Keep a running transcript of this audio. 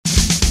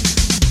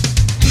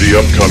The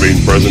upcoming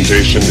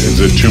presentation is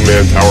a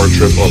two-man power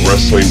trip of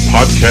wrestling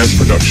podcast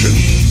production.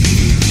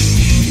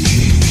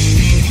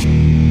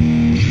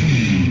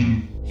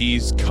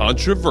 He's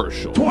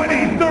controversial.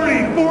 20,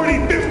 30,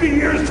 40, 50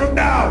 years from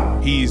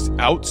now, He's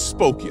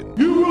outspoken.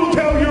 you will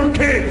tell your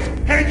kids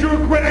and your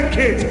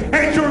grandkids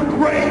and your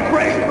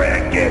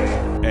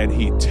great-great-grandkids And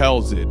he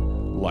tells it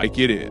like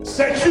it is.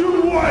 that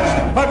you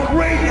watched a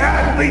great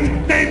athlete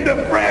named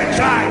The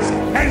Franchise,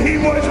 and he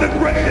was the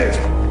greatest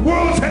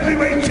world's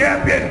heavyweight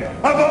champion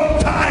of all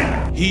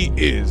time. He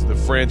is the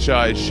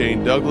franchise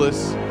Shane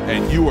Douglas,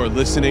 and you are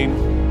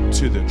listening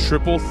to the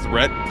Triple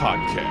Threat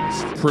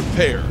Podcast.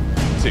 Prepare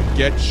to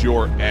get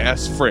your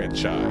ass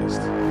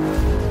franchised.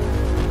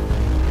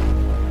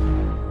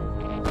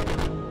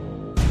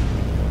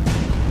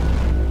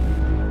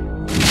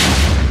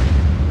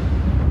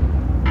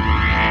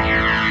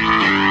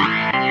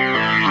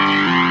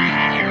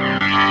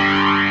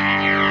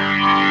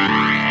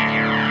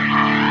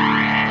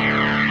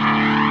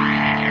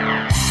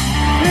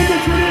 In the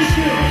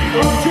tradition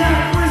of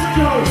Jack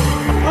Briscoe,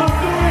 of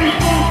Dory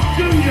Funk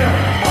Jr.,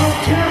 of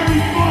Terry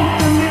Funk,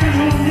 the man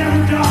who'll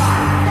never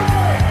die.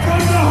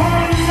 From the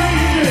Harley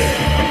Races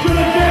to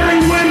the Barry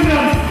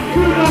Windham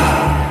to the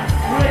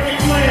Ric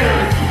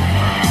Flairs.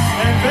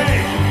 And they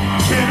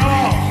can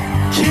all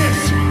kiss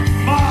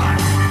my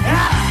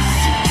ass.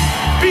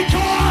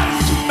 Because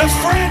the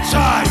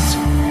franchise,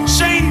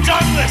 Shane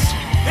Douglas,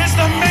 is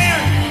the man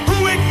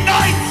who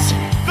ignites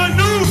the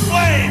new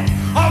flame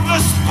of the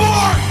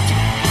sport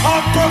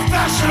of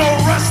professional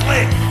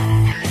wrestling.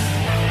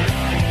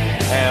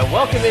 And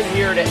welcome in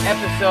here to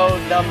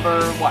episode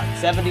number,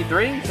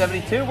 73?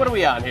 72? What are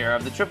we on here?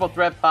 Of the Triple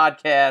Threat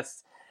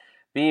Podcast,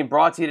 being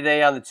brought to you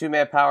today on the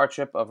two-man power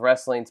trip of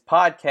wrestling's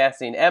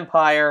podcasting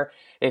empire.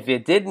 If you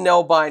didn't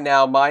know by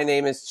now, my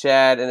name is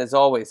Chad, and as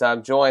always,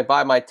 I'm joined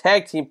by my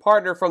tag team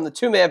partner from the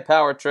two-man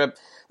power trip,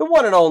 the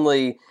one and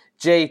only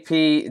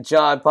JP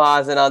John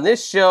Paz. And on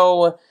this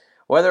show,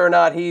 whether or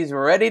not he's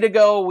ready to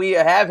go, we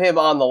have him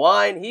on the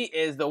line. He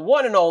is the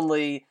one and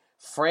only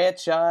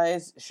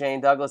franchise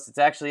Shane Douglas. It's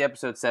actually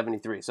episode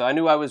 73, so I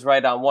knew I was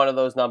right on one of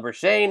those numbers.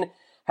 Shane,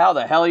 how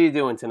the hell are you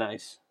doing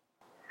tonight?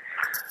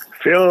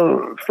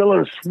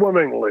 Feeling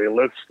swimmingly.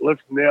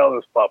 Let's nail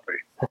this puppy.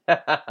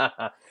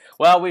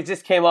 Well, we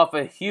just came off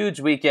a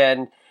huge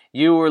weekend.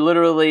 You were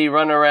literally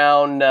running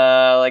around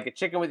like a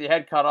chicken with your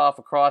head cut off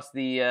across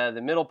the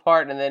middle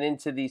part and then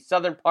into the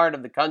southern part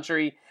of the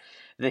country.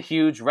 The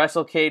huge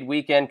WrestleCade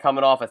weekend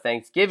coming off a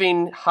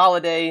Thanksgiving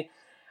holiday.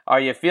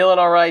 Are you feeling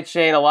all right,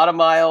 Shane? A lot of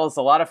miles,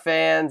 a lot of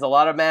fans, a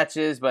lot of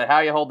matches, but how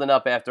are you holding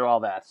up after all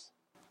that?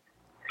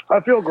 I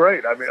feel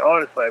great. I mean,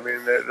 honestly,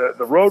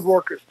 the road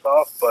work is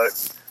tough, but,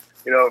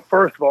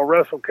 first of all,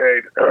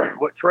 WrestleCade,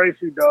 what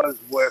Tracy does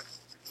with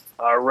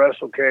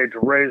WrestleCade to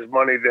raise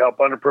money to help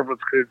underprivileged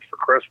kids for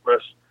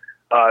Christmas,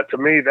 to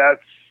me,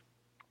 that's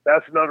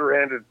an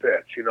underhanded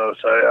pitch,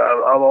 so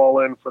I'm all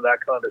in for that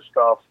kind of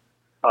stuff.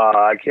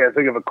 I can't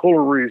think of a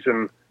cooler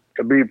reason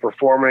to be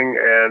performing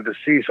and to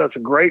see such a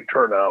great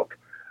turnout,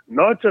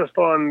 not just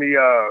on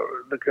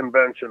the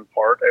convention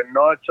part and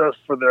not just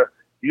for the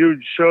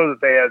huge show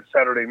that they had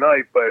Saturday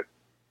night, but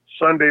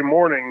Sunday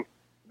morning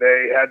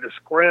they had to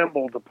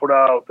scramble to put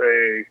out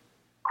a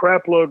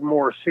crap load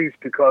more seats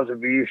because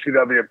of the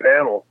ECW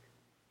panel.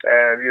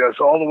 And,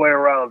 so all the way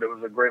around, it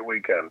was a great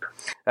weekend.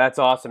 That's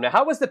awesome. Now,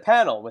 how was the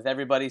panel with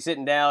everybody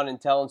sitting down and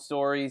telling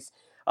stories?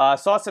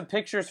 Saw some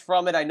pictures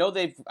from it.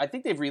 I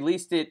think they've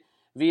released it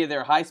via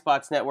their High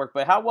Spots network,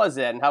 but how was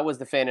it, and how was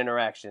the fan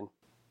interaction?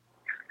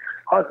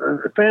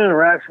 The fan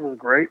interaction was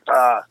great.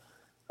 I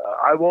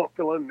won't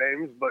fill in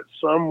names, but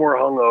some were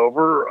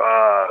hungover.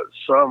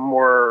 Some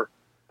were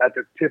at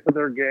the tip of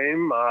their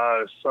game.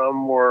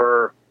 Some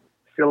were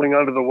feeling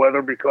under the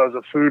weather because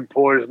of food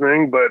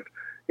poisoning. But,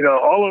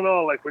 all in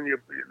all, like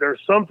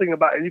there's something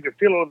about, and you can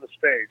feel it on the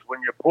stage.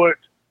 When you put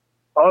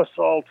us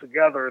all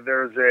together,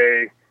 there's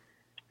the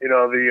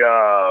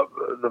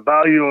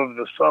value of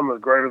the sum is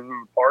greater than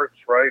the parts,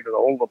 right? The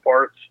whole of the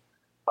parts.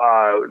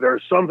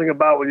 There's something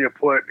about when you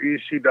put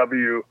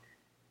ECW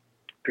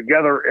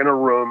together in a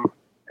room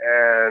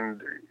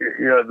and,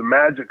 the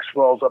magic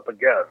swells up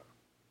again.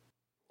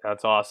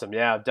 That's awesome.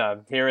 Yeah,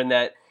 hearing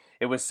that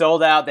it was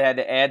sold out, they had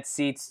to add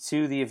seats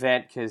to the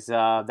event because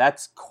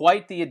that's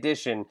quite the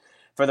addition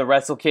for the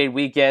WrestleCade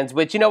weekends,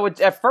 which,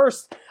 at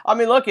first,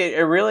 look,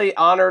 it really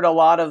honored a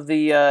lot of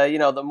the,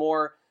 the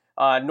more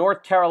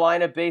North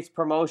Carolina-based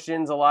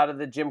promotions, a lot of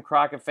the Jim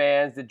Crockett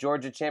fans, the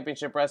Georgia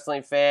Championship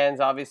Wrestling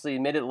fans, obviously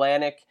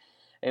Mid-Atlantic.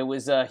 It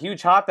was a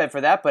huge hotbed for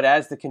that, but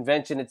as the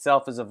convention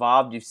itself has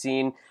evolved, you've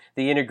seen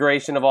the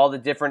integration of all the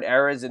different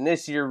eras, and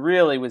this year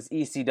really was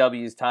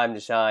ECW's time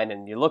to shine,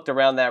 and you looked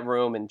around that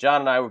room, and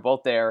John and I were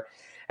both there,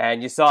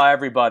 and you saw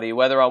everybody,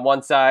 whether on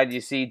one side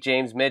you see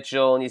James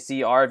Mitchell and you see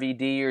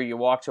RVD, or you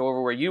walked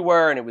over where you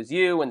were, and it was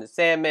you and the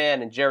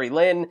Sandman and Jerry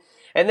Lynn.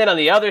 And then on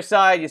the other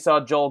side, you saw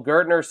Joel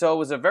Gertner. So it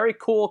was a very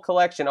cool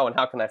collection. Oh, and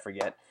how can I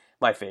forget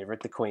my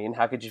favorite, the Queen?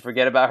 How could you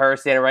forget about her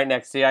standing right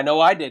next to you? I know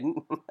I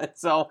didn't.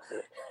 So,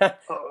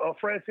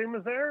 Francine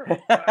was there.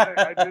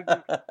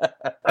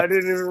 I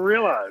didn't even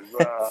realize.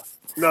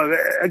 No,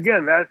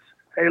 again, that's,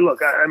 hey,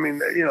 look, I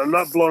mean,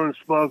 not blowing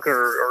smoke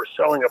or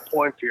selling a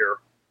point here,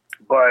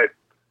 but,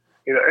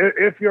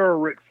 if you're a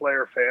Ric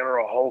Flair fan or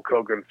a Hulk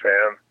Hogan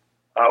fan,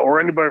 or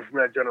anybody from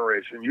that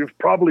generation, you've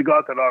probably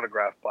got that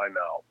autograph by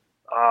now.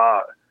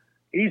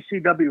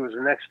 ECW was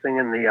the next thing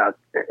in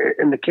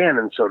the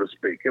canon, so to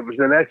speak. It was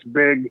the next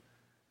big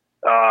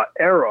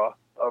era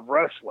of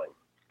wrestling,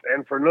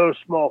 and for no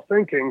small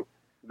thinking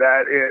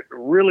that it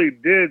really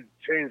did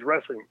change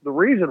wrestling. The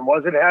reason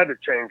was it had to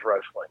change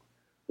wrestling.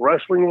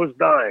 Wrestling was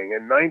dying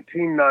in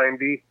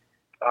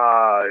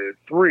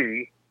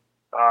 1993,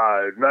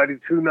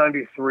 92,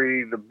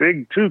 93. The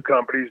big two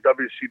companies,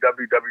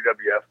 WCW,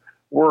 WWF,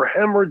 were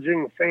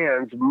hemorrhaging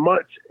fans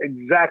much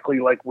exactly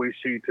like we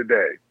see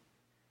today.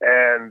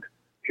 And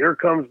here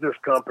comes this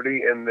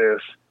company in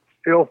this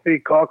filthy,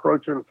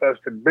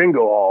 cockroach-infested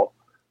bingo hall,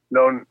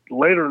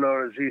 later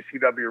known as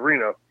ECW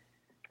Arena,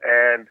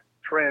 and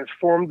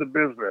transformed the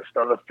business.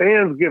 Now, the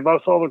fans give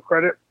us all the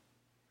credit,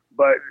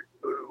 but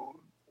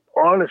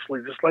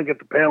honestly, just like at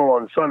the panel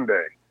on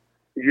Sunday,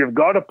 you've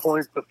got to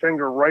point the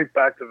finger right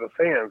back to the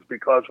fans,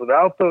 because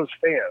without those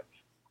fans,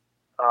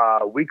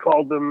 we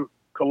called them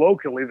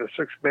colloquially the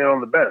sixth man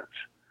on the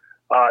bench.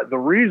 The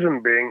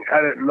reason being,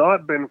 had it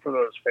not been for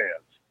those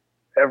fans,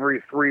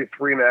 every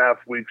 3.5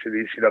 weeks at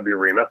ECW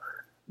Arena,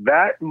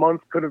 that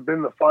month could have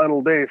been the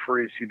final day for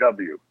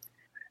ECW.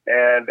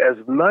 And as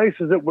nice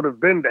as it would have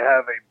been to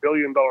have a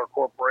billion-dollar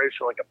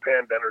corporation like a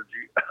Pand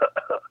Energy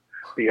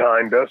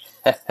behind us,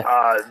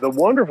 the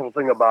wonderful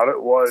thing about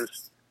it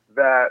was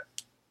that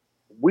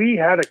we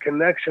had a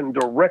connection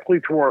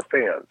directly to our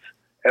fans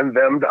and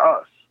them to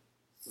us.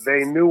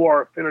 They knew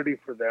our affinity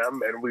for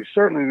them, and we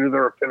certainly knew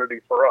their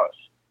affinity for us.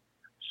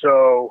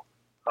 So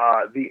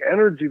the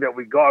energy that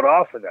we got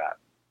off of that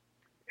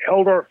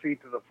held our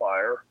feet to the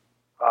fire,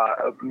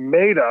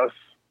 made us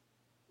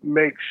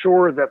make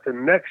sure that the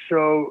next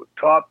show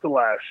topped the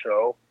last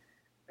show,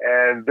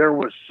 and there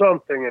was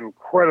something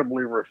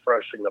incredibly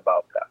refreshing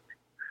about that.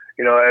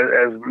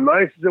 As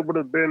nice as it would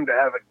have been to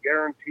have a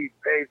guaranteed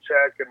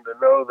paycheck and to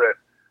know that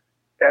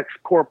X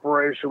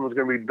corporation was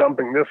going to be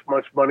dumping this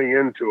much money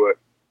into it,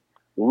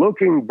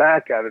 looking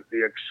back at it,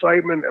 the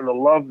excitement and the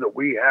love that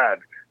we had,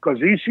 because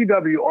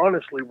ECW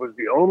honestly was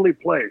the only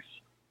place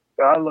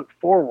that I looked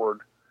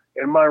forward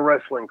in my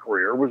wrestling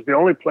career, was the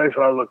only place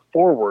that I looked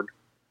forward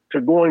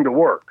to going to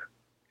work.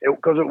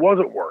 Because it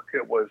wasn't work.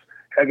 It was,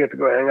 I get to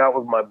go hang out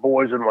with my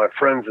boys and my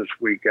friends this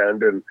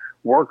weekend and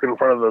work in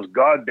front of those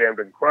goddamn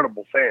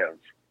incredible fans.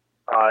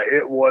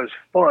 It was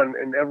fun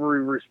in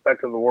every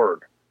respect of the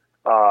word,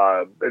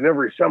 in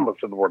every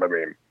semblance of the word, I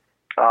mean.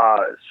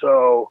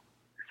 So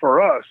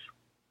for us,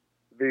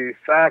 the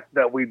fact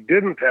that we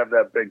didn't have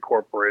that big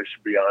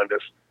corporation behind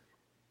us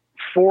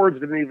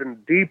forged an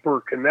even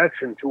deeper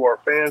connection to our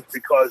fans,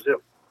 because it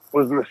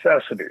was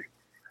necessity.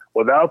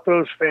 Without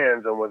those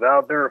fans and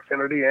without their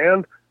affinity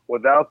and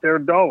without their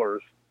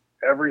dollars,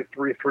 every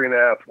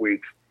 3.5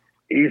 weeks,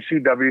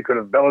 ECW could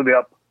have bellied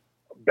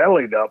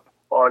up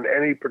on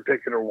any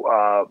particular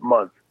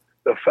month.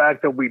 The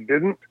fact that we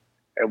didn't,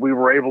 and we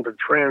were able to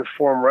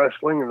transform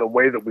wrestling in the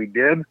way that we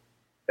did,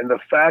 and the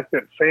fact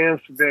that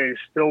fans today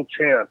still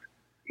chant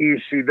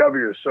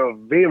ECW so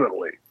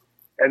vehemently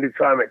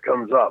anytime it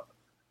comes up,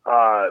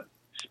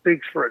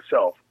 speaks for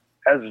itself.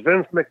 As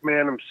Vince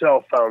McMahon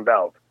himself found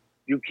out,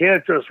 you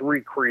can't just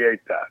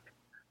recreate that.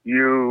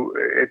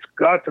 It's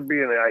got to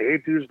be, and I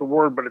hate to use the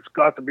word, but it's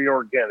got to be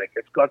organic.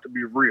 It's got to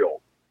be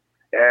real.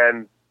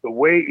 And the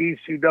way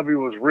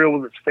ECW was real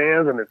with its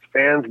fans and its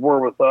fans were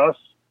with us,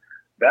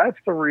 that's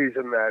the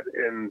reason that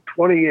in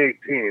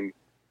 2018,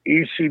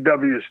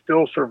 ECW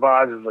still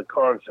survives as a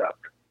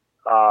concept.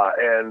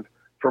 And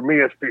for me,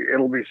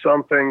 it'll be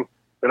something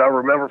that I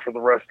remember for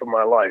the rest of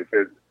my life.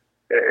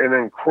 An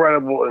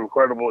incredible,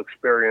 incredible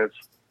experience.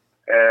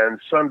 And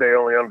Sunday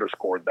only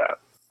underscored that.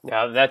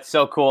 Yeah, that's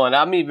so cool. And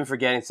I'm even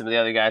forgetting some of the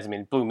other guys. I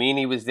mean, Blue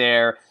Meanie was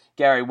there.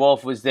 Gary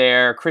Wolf was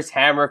there. Chris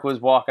Hamrick was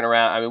walking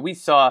around. I mean, we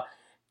saw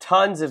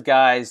tons of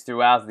guys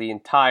throughout the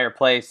entire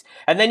place.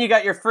 And then you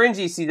got your fringe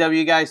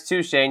ECW guys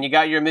too, Shane. You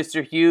got your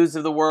Mr. Hughes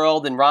of the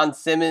world and Ron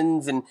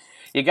Simmons. And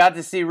you got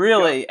to see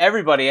really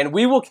everybody. And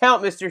we will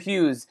count Mr.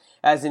 Hughes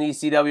as an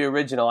ECW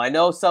original. I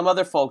know some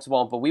other folks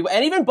won't, but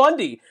and even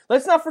Bundy.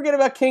 Let's not forget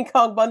about King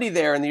Kong Bundy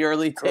there in the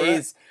early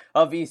days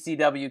of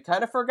ECW.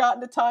 Kind of forgotten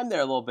the time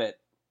there a little bit.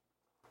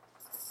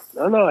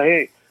 No,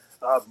 hey,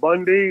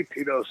 Bundy,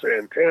 Tito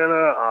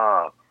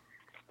Santana,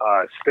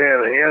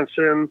 Stan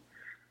Hansen,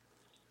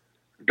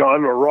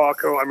 Don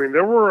Morocco. I mean,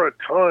 there were a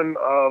ton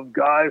of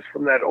guys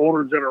from that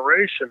older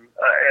generation,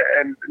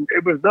 and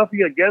it was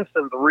nothing against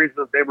them. The reason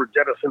that they were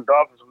jettisoned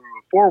off as we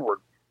move forward.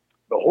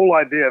 The whole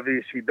idea of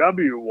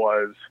ECW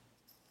was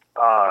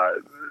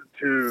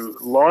to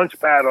launch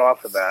pad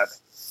off of that,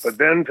 but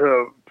then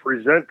to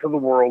present to the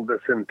world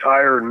this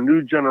entire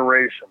new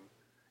generation.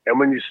 And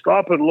when you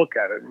stop and look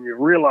at it and you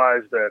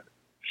realize that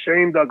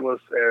Shane Douglas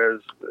is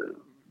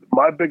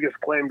my biggest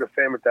claim to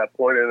fame at that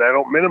point, and I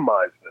don't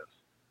minimize this,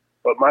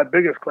 but my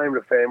biggest claim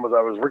to fame was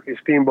I was Ricky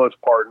Steamboat's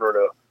partner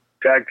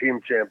tag team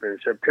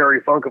championship.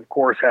 Terry Funk, of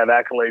course, had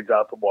accolades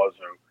out the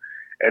wazoo.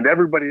 And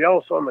everybody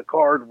else on the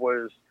card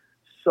was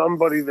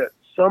somebody that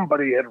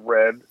somebody had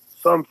read,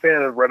 some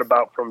fan had read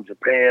about from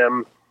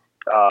Japan,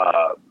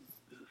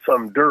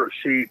 some dirt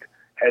sheet,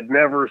 had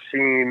never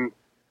seen.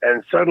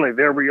 And suddenly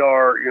there we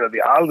are,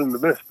 the Island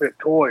of Misfit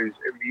Toys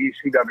in the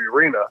ECW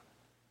arena,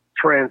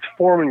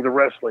 transforming the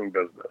wrestling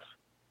business.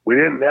 We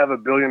didn't have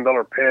 $1 billion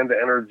Panda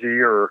Energy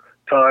or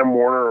Time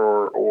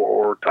Warner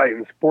or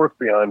Titan Sports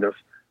behind us.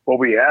 What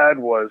we had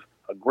was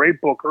a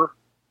great booker,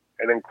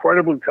 an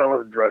incredibly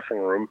talented dressing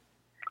room,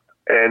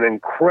 an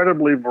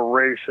incredibly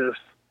voracious,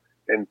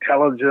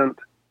 intelligent,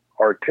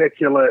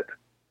 articulate,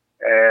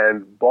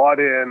 and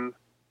bought-in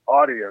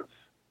audience,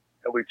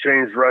 and we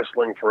changed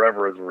wrestling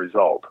forever as a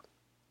result.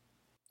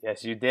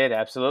 Yes, you did,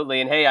 absolutely.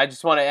 And hey, I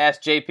just want to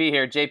ask JP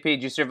here. JP,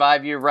 did you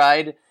survive your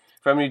ride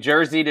from New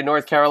Jersey to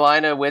North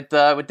Carolina with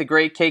the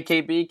great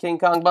KKB, King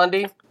Kong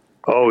Bundy?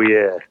 Oh,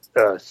 yeah.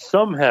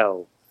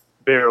 Somehow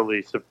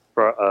barely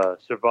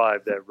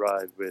survived that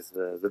ride with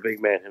the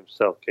big man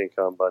himself, King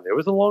Kong Bundy. It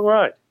was a long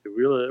ride. It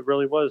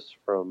really was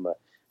from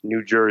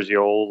New Jersey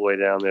all the way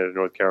down there to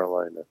North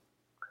Carolina.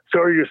 So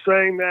are you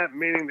saying that,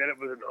 meaning that it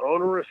was an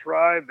onerous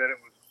ride, that it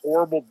was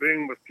horrible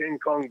being with King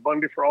Kong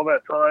Bundy for all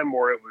that time,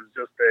 or it was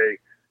just a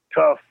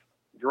tough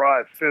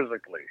drive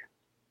physically?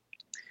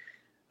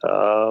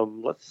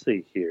 Let's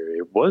see here.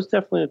 It was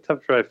definitely a tough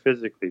drive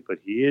physically, but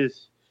he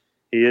is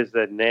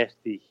that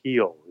nasty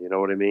heel. You know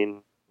what I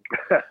mean?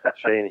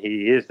 Shane,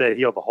 he is that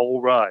heel the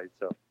whole ride.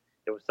 So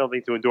it was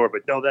something to endure.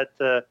 But no, that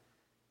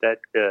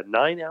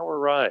 9-hour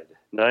ride,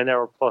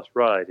 9-hour plus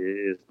ride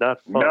is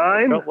not fun.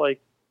 9?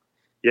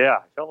 I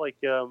felt like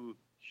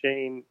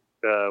Shane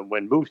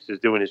when Moose is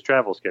doing his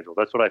travel schedule.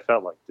 That's what I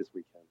felt like this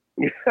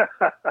weekend.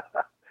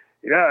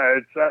 Yeah,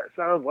 it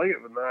sounds like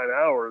it was 9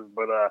 hours,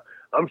 but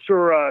I'm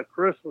sure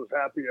Chris was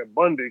happy at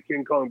Bundy.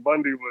 King Kong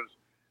Bundy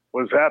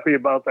was happy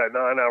about that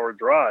 9-hour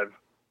drive.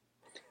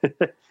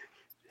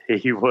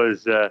 He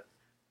was.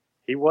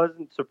 He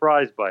wasn't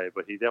surprised by it,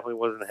 but he definitely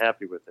wasn't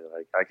happy with it.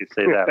 I could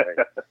say that way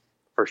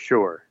for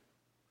sure.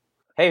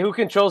 Hey, who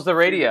controls the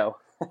radio?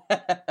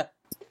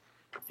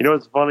 You know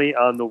what's funny?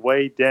 On the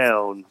way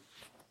down,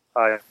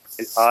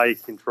 I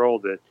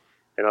controlled it,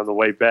 and on the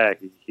way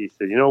back, he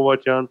said, "You know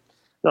what, John?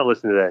 I'm not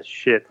listening to that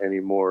shit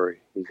anymore."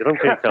 He said, "I'm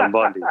King Kong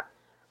Bundy.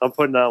 I'm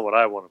putting on what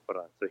I want to put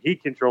on." So he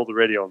controlled the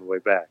radio on the way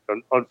back,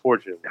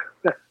 unfortunately.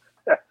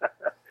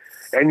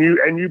 And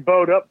you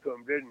bowed up to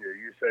him, didn't you?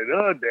 You said,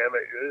 "Oh, damn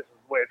it, this is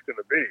the way it's going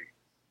to be."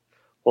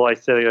 Well, I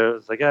said, I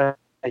was like,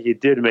 you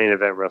did main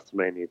event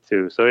WrestleMania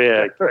too, so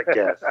yeah, I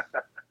guess.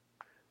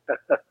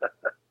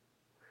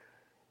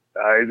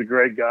 He's a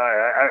great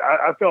guy.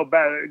 I felt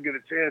bad I didn't get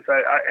a chance.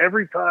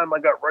 Every time I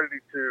got ready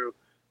to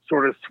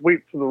sort of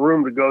sweep through the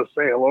room to go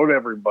say hello to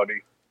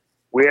everybody,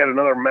 we had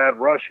another mad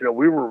rush.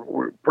 We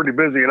were pretty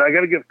busy, and I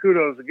got to give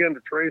kudos again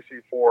to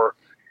Tracy for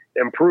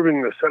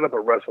improving the setup at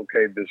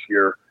WrestleCade this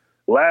year.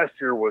 Last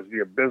year was the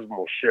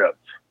abysmal shits.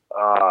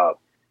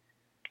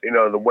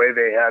 The way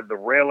they had the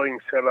railing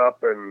set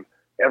up and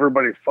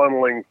everybody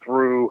funneling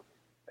through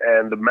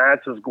and the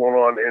matches going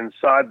on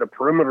inside the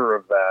perimeter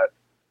of that,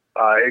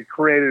 it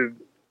created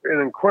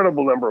an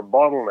incredible number of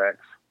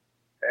bottlenecks.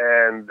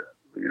 And,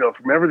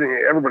 from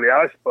everybody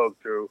I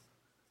spoke to,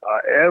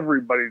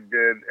 everybody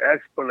did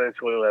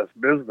exponentially less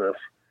business.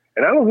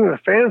 And I don't think the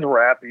fans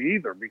were happy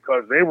either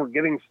because they were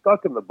getting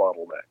stuck in the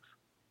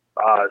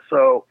bottlenecks.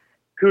 So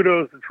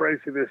kudos to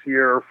Tracy this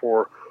year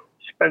for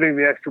spending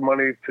the extra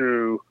money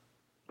to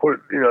put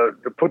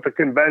the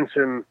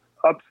convention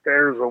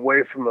upstairs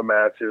away from the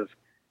matches.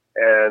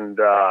 And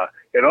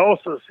it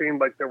also seemed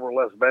like there were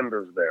less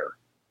vendors there.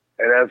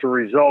 And as a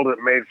result, it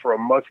made for a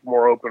much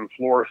more open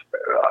floor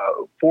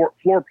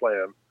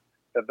plan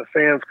that the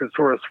fans could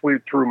sort of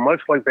sweep through,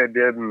 much like they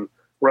did in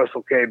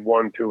WrestleCade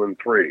 1, 2, and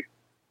 3.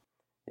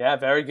 Yeah,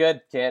 very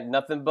good.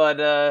 Nothing but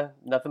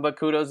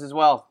kudos as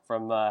well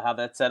from how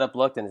that setup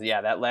looked. And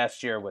yeah, that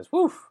last year was,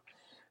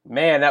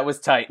 man, that was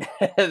tight.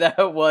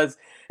 That was,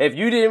 if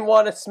you didn't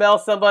want to smell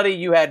somebody,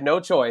 you had no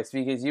choice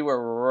because you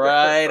were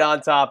right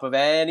on top of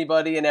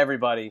anybody and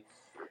everybody.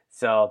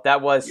 So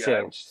that was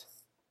changed.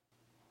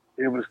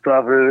 It was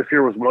tough. This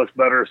year was much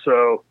better.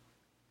 So,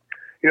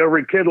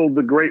 rekindled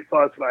the great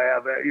thoughts that I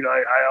have.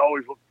 I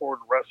always look forward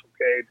to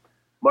WrestleCade,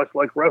 much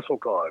like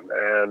WrestleCon.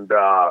 And,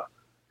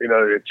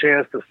 a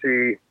chance to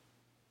see,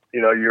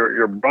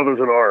 your brothers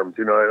in arms.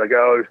 Like I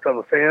always tell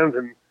the fans,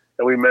 and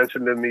we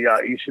mentioned in the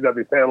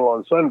ECW panel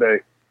on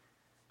Sunday,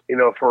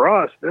 for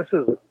us, this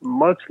is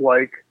much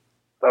like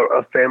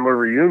a family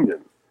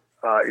reunion.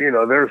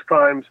 There's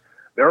times,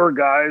 there are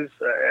guys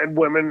and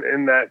women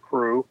in that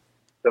crew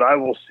that I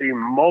will see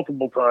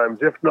multiple times,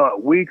 if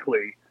not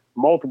weekly,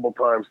 multiple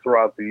times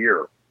throughout the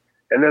year.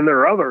 And then there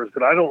are others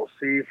that I don't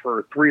see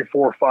for 3,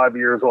 4, 5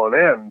 years on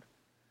end.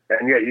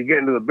 And yet you get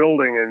into the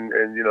building and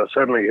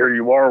suddenly here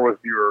you are with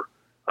your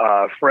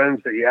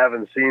friends that you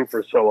haven't seen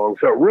for so long.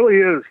 So it really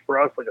is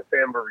for us like a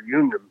family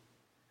reunion.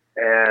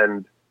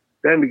 And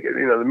then to get,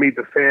 to meet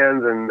the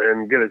fans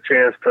and get a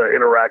chance to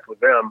interact with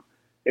them.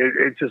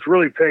 it just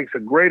really takes a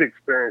great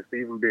experience to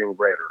even being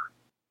greater.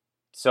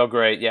 So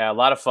great. Yeah, a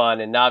lot of fun.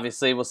 And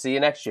obviously, we'll see you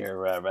next year,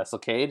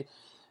 WrestleCade,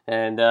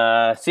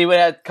 and see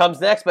what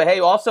comes next. But hey,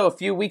 also a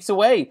few weeks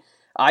away,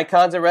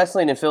 Icons of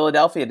Wrestling in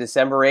Philadelphia,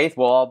 December 8th.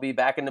 We'll all be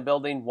back in the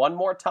building one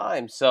more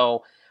time.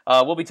 So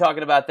we'll be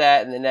talking about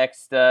that in the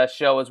next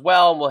show as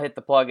well. And we'll hit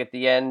the plug at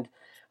the end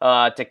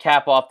to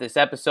cap off this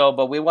episode.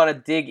 But we want to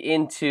dig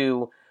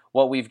into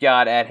what we've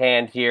got at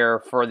hand here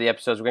for the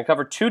episodes. We're going to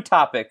cover two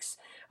topics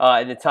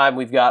in the time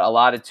we've got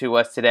allotted to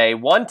us today.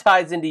 One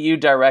ties into you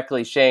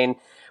directly, Shane,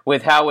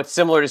 with how it's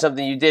similar to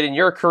something you did in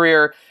your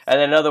career. And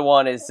then another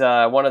one is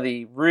one of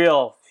the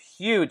real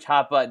huge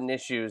hot-button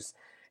issues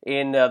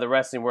in the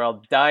wrestling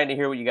world. Dying to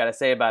hear what you got to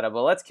say about it.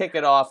 But let's kick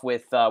it off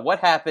with what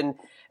happened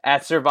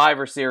at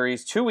Survivor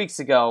Series 2 weeks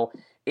ago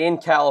in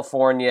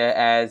California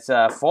as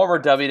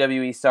former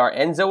WWE star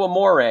Enzo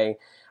Amore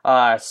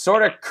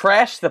sort of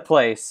crashed the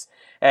place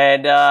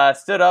and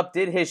stood up,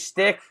 did his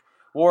shtick,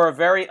 wore a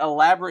very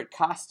elaborate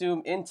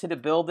costume into the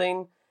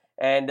building,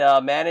 and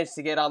managed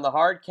to get on the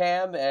hard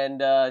cam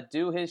and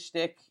do his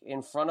shtick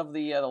in front of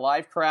the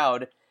live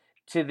crowd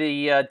to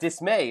the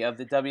dismay of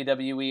the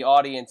WWE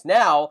audience.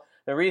 Now,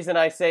 the reason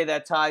I say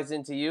that ties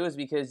into you is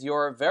because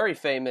your very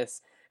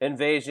famous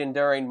invasion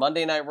during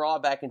Monday Night Raw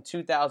back in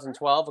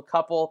 2012, a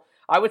couple,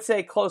 I would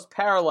say, close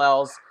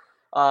parallels,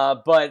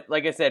 but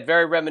like I said,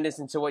 very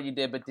reminiscent to what you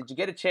did. But did you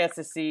get a chance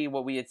to see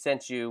what we had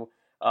sent you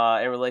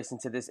in relation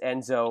to this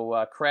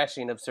Enzo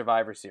crashing of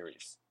Survivor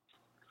Series?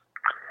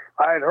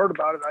 I had heard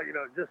about it.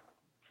 Just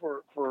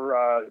for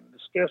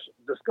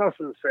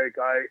discussion's sake,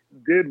 I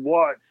did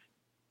watch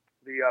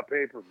the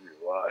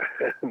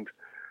pay-per-view, and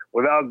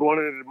without going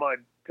into my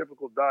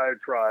typical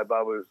diatribe,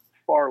 I was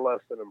far less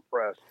than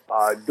impressed.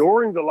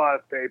 During the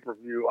live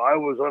pay-per-view, I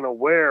was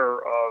unaware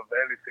of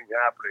anything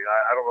happening.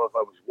 I don't know if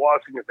I was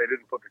watching it; they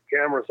didn't put the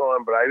cameras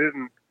on, but I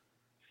didn't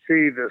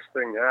see this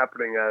thing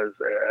happening as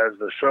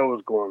the show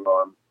was going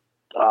on.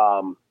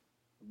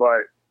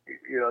 But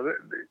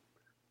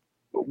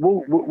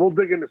we'll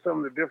dig into some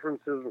of the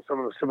differences and some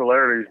of the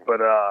similarities, but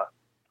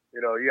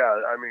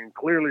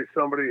clearly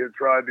somebody had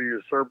tried to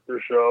usurp the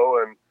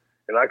show,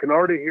 and I can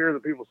already hear the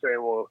people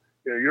saying, "Well,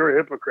 you're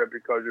a hypocrite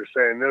because you're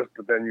saying this,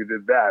 but then you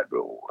did that."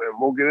 And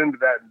we'll get into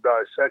that and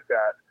dissect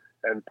that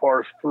and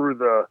parse through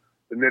the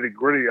nitty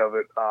gritty of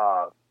it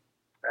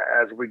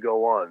as we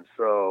go on.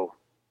 So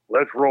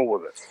let's roll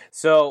with it.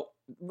 So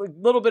a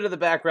little bit of the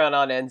background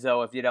on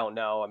Enzo, if you don't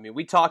know. I mean,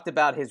 we talked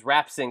about his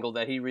rap single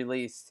that he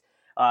released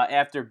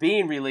after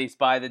being released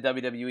by the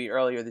WWE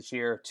earlier this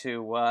year,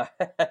 to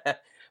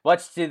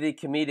much to the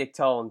comedic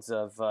tones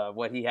of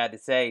what he had to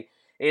say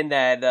in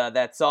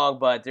that song.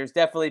 But there's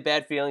definitely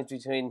bad feelings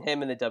between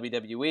him and the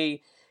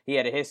WWE. He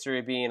had a history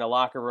of being a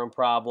locker room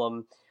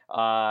problem.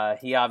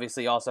 He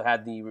obviously also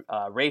had the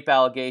rape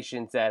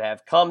allegations that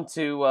have come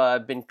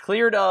to been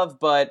cleared of,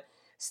 but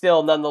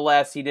still,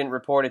 nonetheless, he didn't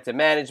report it to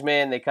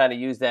management. They kind of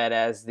used that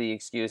as the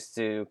excuse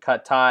to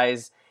cut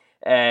ties.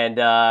 And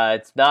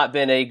it's not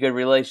been a good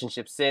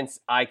relationship since.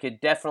 I could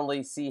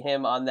definitely see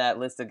him on that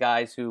list of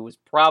guys who was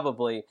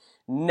probably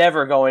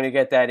never going to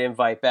get that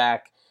invite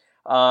back.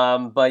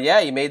 But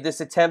yeah, he made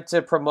this attempt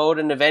to promote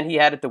an event he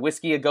had at the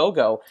Whiskey A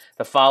Go-Go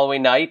the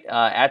following night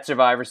at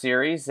Survivor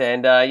Series.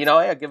 And,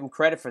 I give him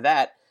credit for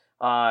that,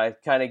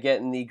 kind of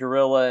getting the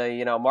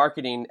guerrilla,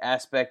 marketing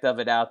aspect of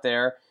it out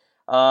there.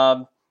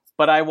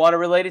 But I want to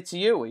relate it to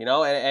you,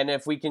 and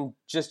if we can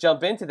just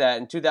jump into that.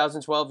 In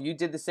 2012, you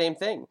did the same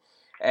thing.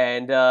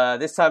 And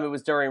this time it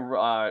was during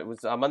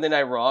Monday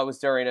Night Raw. It was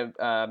during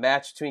a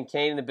match between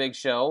Kane and the Big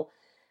Show.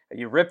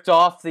 You ripped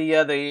off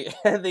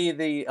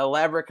the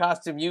elaborate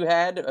costume you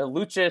had, a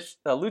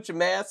lucha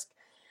mask,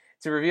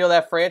 to reveal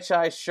that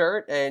franchise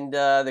shirt, and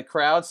the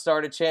crowd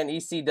started chanting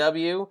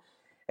ECW,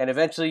 and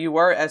eventually you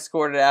were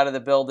escorted out of the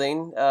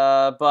building.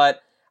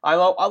 But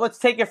let's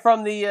take it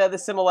from the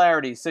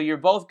similarities. So you're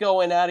both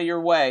going out of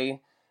your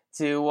way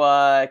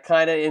to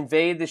kind of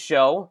invade the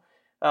show.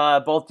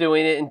 Both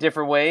doing it in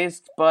different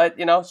ways. But,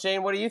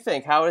 Shane, what do you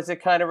think? How does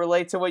it kind of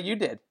relate to what you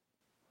did?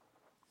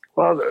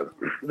 Well,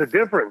 the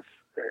difference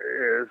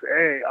is,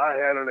 I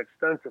had an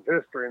extensive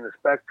history in the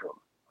Spectrum.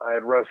 I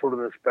had wrestled in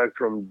the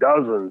Spectrum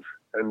dozens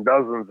and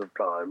dozens of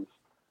times.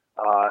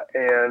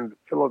 And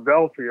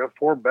Philadelphia,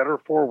 for better,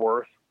 for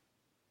worse,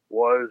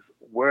 was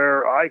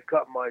where I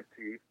cut my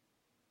teeth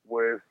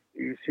with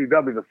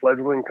ECW, the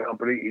fledgling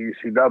company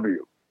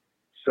ECW.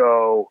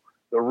 So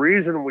the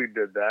reason we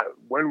did that,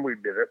 when we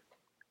did it,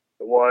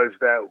 was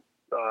that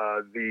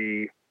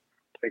the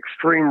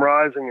Extreme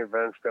Rising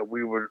events that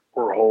we were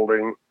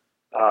holding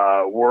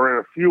were in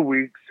a few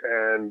weeks,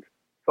 and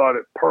thought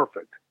it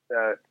perfect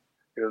that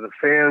the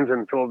fans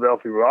in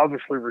Philadelphia would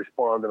obviously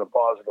respond in a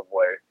positive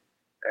way.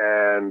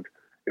 And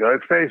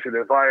let's face it,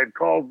 if I had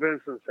called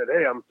Vince and said,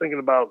 "Hey, I'm thinking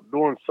about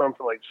doing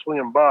something like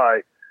swinging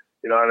by,"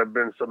 I'd have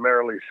been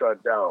summarily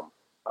shut down.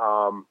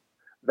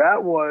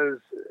 That was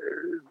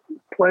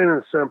plain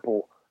and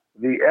simple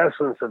the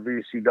essence of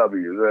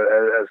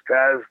ECW, as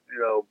Taz,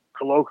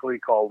 colloquially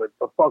called it,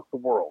 the fuck the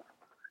world.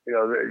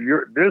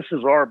 This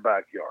is our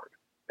backyard,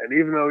 And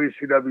even though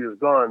ECW is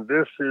gone,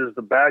 this is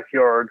the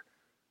backyard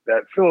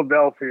that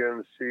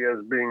Philadelphians see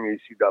as being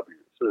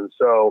ECW's. And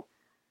so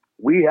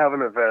we have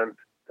an event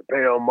to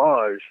pay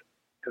homage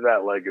to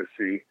that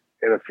legacy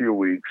in a few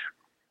weeks.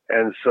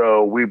 And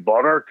so we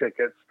bought our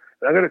tickets.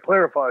 And I'm going to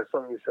clarify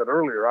something you said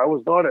earlier. I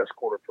was not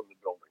escorted from the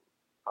building.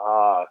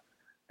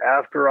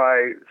 After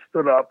I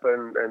stood up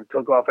and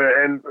took off,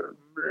 and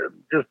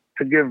just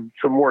to give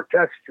some more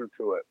texture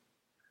to it,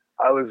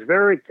 I was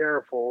very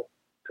careful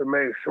to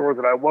make sure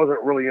that I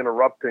wasn't really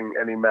interrupting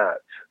any match.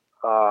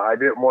 I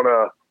didn't want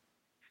to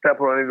step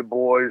on any of the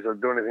boys or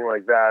do anything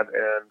like that.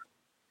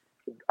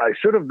 And I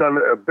should have done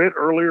it a bit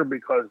earlier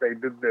because they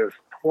did this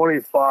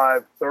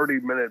 25,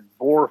 30-minute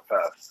bore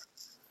fest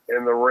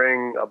in the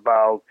ring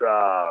about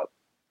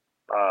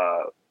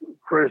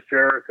Chris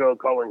Jericho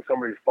calling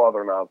somebody's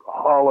father an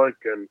alcoholic.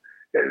 And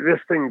this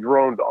thing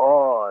droned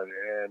on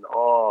and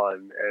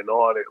on and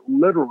on. It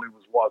literally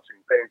was watching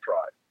paint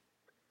dry.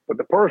 But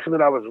the person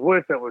that I was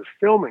with that was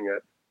filming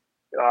it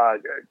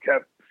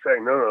kept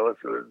saying, no,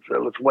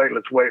 let's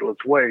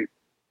wait.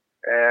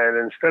 And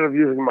instead of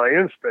using my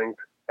instinct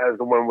as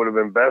the one would have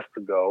been best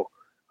to go,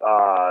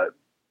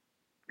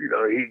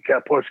 he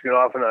kept pushing it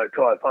off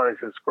until I finally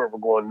said, screw it, we're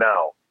going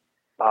now.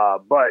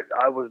 But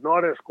I was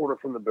not escorted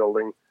from the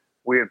building.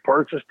 We had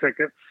purchased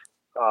tickets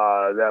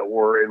that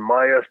were, in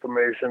my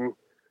estimation,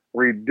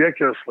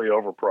 ridiculously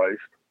overpriced.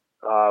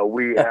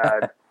 We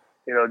had,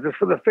 just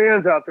for the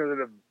fans out there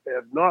that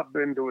have not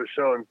been to a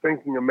show and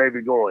thinking of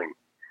maybe going,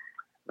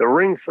 the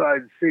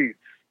ringside seats,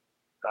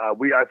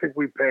 I think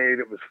we paid,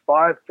 it was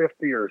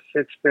 $5.50 or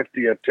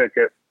 $6.50 a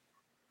ticket.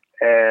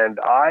 And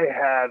I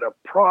had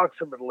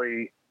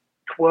approximately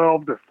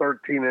 12 to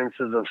 13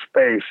 inches of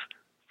space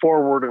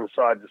forward and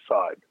side to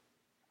side.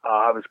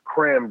 I was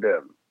crammed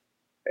in.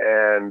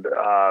 And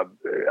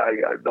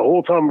the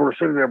whole time we were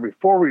sitting there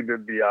before we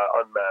did the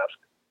unmask,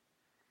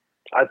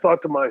 I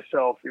thought to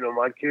myself,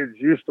 my kids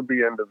used to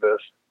be into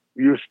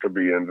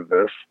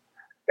this.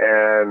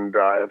 And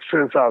I've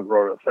since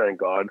outgrown it, thank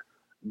God.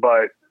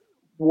 But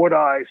would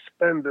I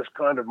spend this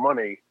kind of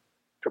money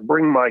to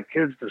bring my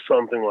kids to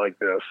something like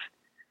this,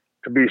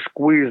 to be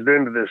squeezed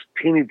into this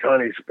teeny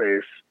tiny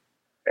space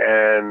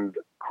and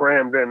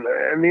crammed in?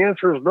 And the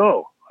answer is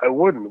no, I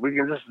wouldn't. We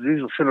can just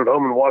easily sit at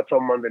home and watch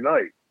on Monday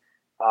night.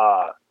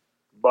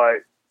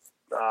 But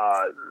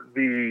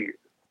the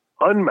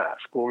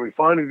unmask, when we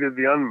finally did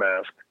the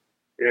unmask,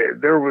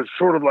 there was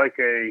sort of like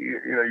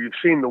you've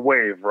seen the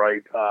wave,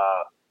 right?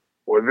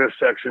 Where this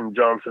section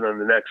jumps and then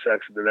the next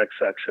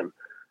section.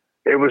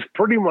 It was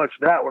pretty much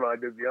that when I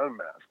did the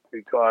unmask,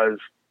 because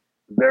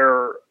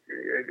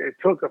it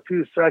took a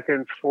few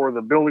seconds for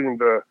the building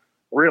to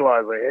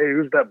realize, like, hey,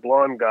 who's that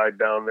blonde guy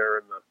down there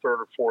in the third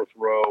or fourth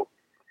row?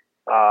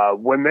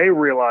 When they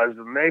realized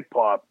and they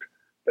popped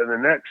in the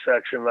next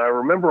section, I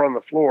remember on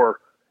the floor,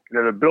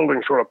 the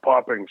building sort of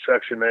popping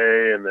section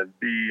A and then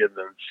B and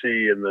then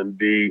C and then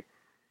D.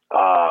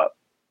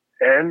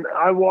 And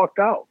I walked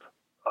out.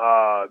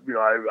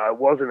 I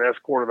wasn't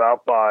escorted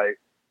out by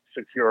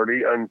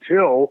security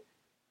until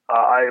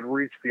I had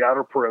reached the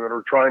outer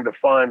perimeter trying to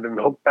find and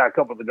hook back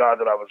up with the guy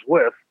that I was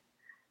with.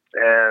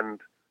 And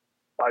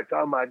by the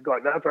time I'd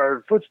gotten out there, I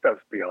heard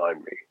footsteps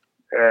behind me.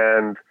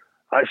 And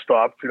I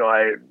stopped.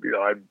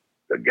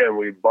 Again,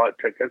 we bought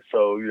tickets,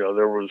 so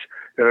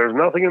there's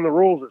nothing in the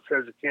rules that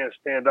says you can't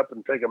stand up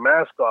and take a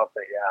mask off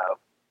that you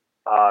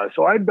have.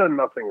 So I'd done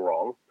nothing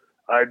wrong.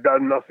 I'd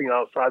done nothing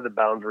outside the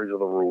boundaries of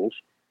the rules,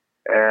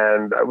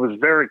 and I was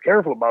very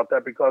careful about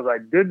that because I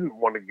didn't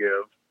want to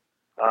give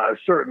a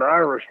certain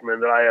Irishman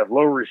that I have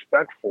low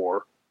respect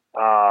for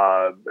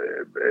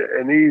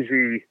an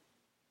easy,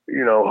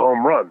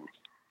 home run.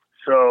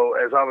 So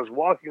as I was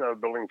walking out of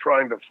the building,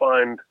 trying to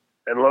find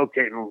and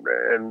locate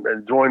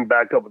and join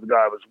back up with the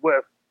guy I was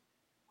with,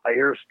 I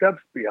hear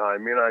steps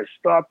behind me, and I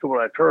stopped, and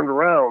when I turned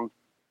around,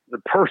 the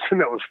person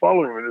that was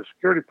following me, the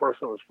security person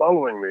that was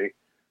following me,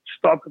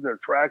 stopped in their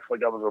tracks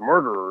like I was a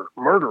murderer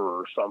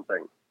or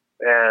something.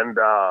 And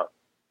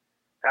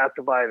asked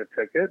if I had a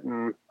ticket,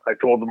 and I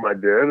told them I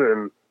did,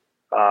 and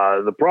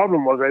the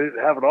problem was I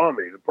didn't have it on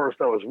me. The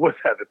person I was with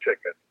had the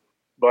ticket.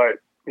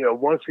 But,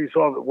 once they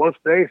saw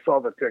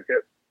the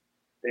ticket,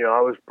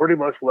 I was pretty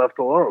much left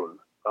alone.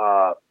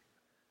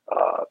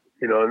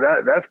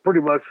 And that's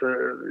pretty much,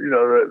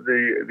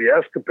 the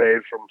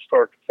escapade from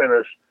start to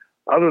finish,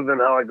 other than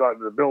how I got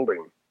into the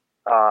building.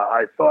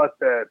 I thought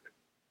that,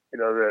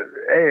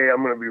 that,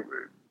 I'm going to be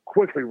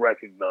quickly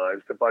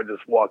recognized if I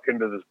just walk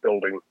into this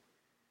building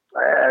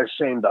as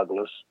Shane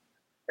Douglas.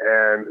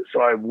 And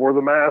so I wore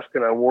the mask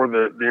and I wore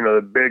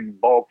the big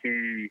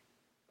bulky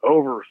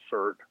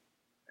overshirt.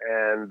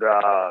 And,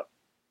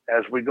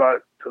 as we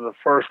got to the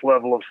first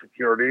level of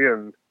security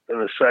and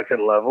the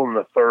second level and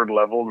the third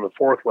level and the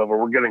fourth level,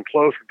 we're getting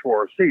closer to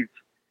our seats.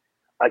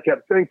 I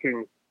kept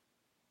thinking,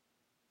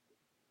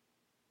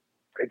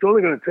 it's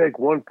only going to take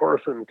one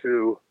person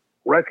to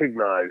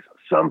recognize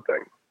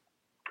something.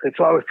 And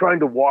so I was trying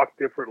to walk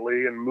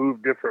differently and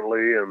move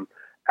differently and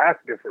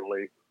act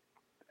differently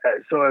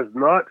so as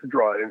not to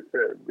draw in,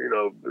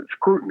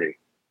 scrutiny.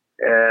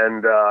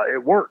 and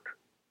it worked.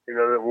 You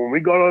know, when we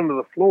got onto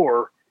the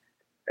floor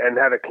and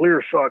had a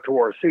clear shot to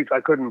our seats, I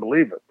couldn't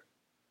believe it.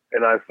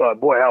 And I thought,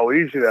 boy, how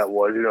easy that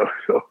was, you know.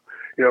 So,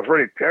 you know, for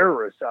any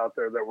terrorists out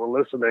there that were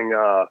listening,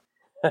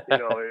 you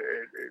know,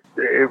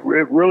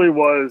 it really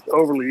was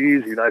overly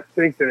easy. And I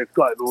think that it's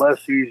gotten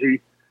less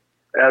easy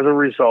as a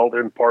result,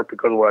 in part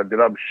because of what I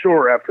did. I'm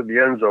sure after the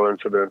Enzo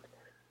incident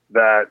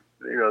that,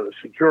 you know, the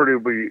security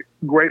will be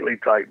greatly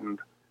tightened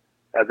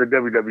at the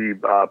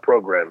WWE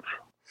programs.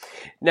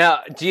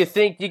 Now, do you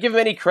give him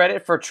any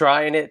credit for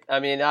trying it? I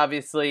mean,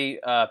 obviously,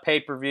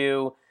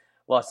 pay-per-view,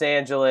 Los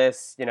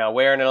Angeles, you know,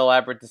 wearing an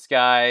elaborate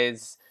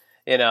disguise,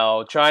 you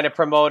know, trying to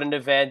promote an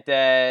event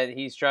that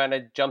he's trying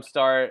to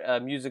jumpstart a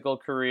musical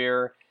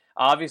career.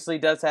 Obviously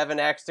does have an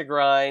axe to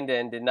grind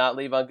and did not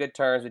leave on good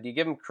terms, but do you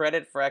give him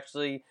credit for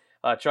actually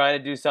trying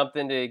to do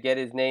something to get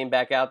his name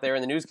back out there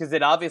in the news? Because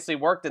it obviously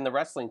worked in the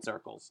wrestling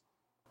circles.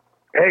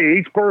 Hey,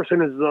 each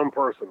person is his own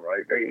person,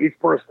 right? Each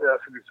person has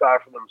to decide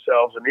for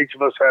themselves, and each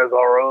of us has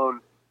our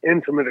own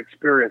intimate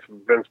experience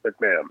with Vince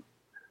McMahon.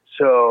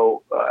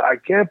 So I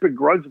can't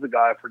begrudge the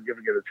guy for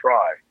giving it a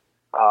try.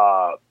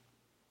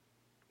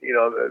 You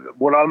know,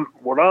 what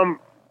I'm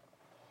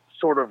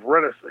sort of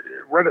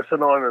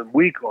reticent on and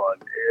weak on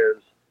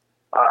is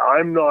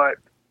I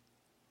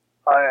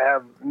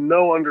have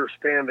no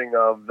understanding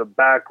of the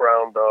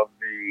background of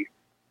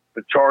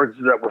the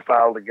charges that were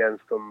filed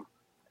against him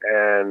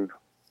and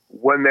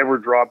when they were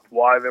dropped,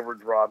 why they were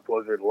dropped.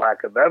 Was it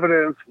lack of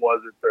evidence?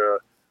 Was it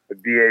the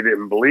DA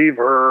didn't believe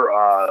her?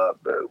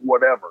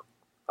 Whatever.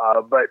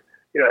 But,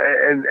 you know,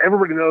 and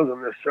everybody knows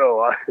on this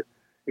show,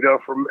 you know,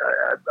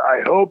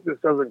 I hope this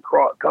doesn't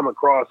come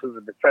across as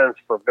a defense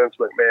for Vince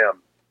McMahon.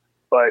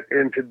 But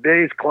in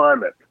today's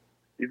climate,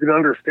 you can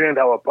understand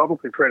how a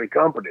publicly traded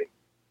company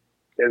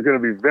is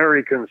going to be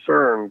very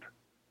concerned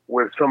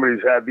with somebody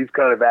who's had these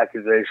kind of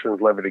accusations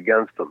levied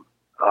against them.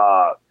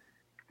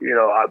 You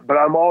know, but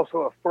I'm also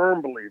a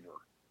firm believer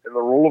in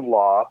the rule of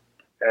law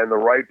and the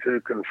right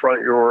to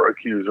confront your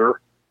accuser,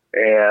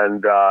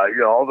 and you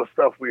know, all the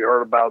stuff we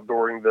heard about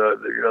during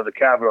the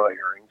Kavanaugh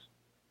hearings.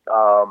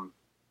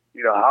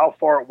 You know, how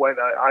far it went,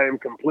 I am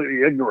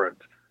completely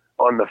ignorant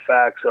on the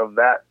facts of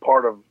that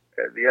part of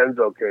the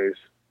Enzo case.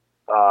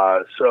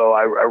 So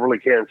I really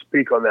can't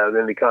speak on that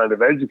in any kind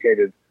of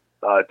educated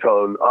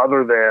tone,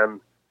 other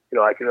than, you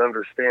know, I can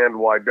understand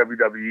why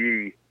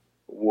WWE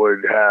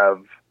would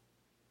have,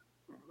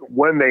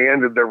 when they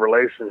ended their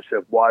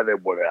relationship, why they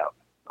would have.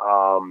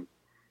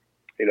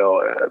 You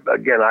know,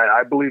 again,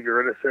 I believe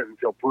you're innocent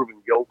until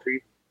proven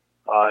guilty.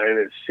 And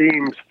it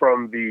seems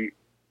from the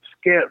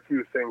scant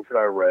few things that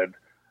I read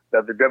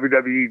that the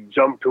WWE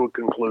jumped to a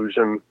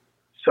conclusion.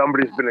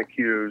 Somebody's been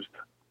accused.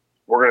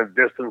 We're going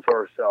to distance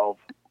ourselves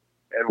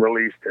and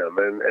release him.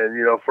 And,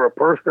 you know, for a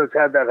person that's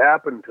had that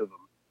happen to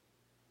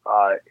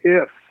them,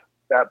 if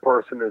that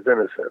person is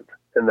innocent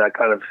in that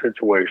kind of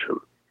situation,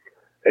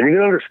 and you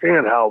can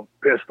understand how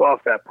pissed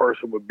off that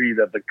person would be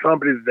that the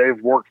company that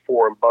they've worked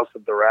for and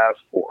busted their ass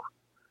for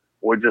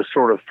would just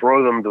sort of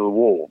throw them to the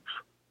wolves.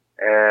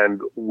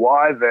 And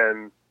why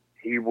then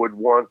he would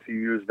want to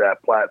use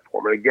that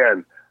platform. And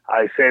again,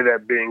 I say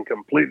that being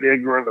completely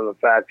ignorant of the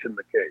facts in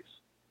the case.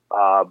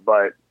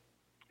 But,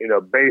 you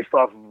know, based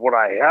off of what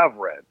I have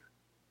read,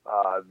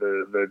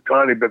 the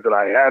tiny bit that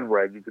I had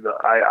read,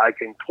 I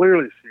can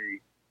clearly see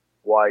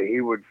why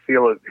he would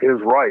feel it his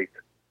right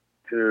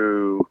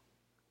to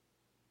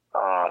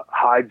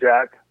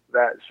hijack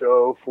that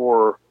show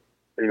for,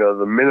 you know,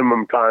 the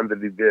minimum time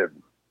that he did.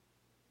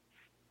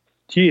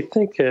 Do you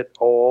think at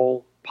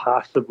all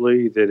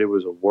possibly that it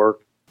was a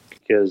work?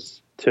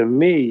 Because to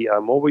me,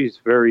 I'm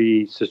always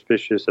very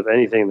suspicious of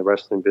anything in the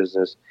wrestling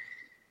business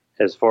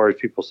as far as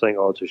people saying,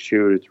 oh, it's a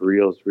shoot, it's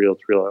real, it's real,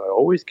 it's real. I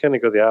always kind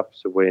of go the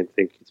opposite way and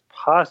think it's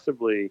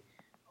possibly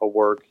a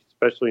work,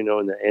 especially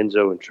knowing that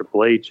Enzo and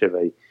Triple H have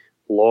a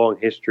long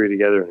history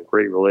together and a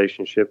great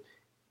relationship.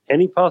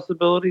 Any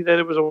possibility that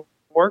it was a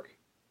work?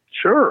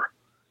 Sure.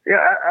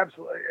 Yeah,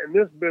 absolutely. In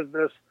this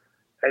business,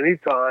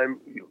 anytime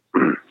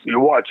you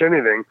watch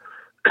anything,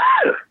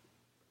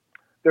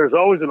 there's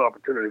always an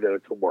opportunity that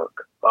it's a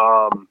work.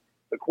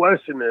 The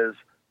question is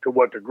to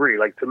what degree.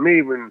 Like, to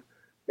me, when,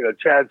 you know,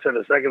 Chad said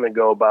a second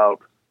ago about,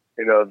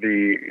 you know,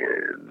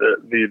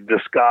 the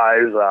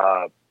disguise,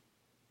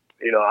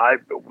 you know,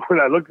 when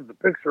I looked at the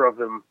picture of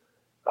him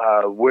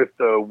with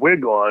the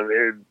wig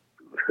on,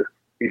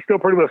 he still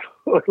pretty much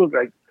looked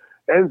like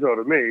Enzo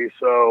to me.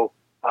 So,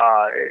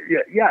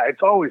 yeah,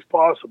 it's always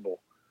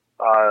possible.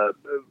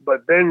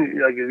 But then,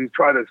 like, if you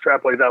try to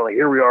extrapolate that, like,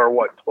 here we are,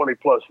 20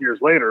 plus years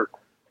later,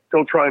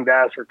 still trying to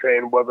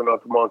ascertain whether or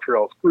not the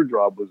Montreal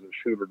Screwjob was a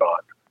shoot or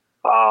not.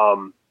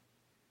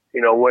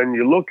 You know, when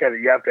you look at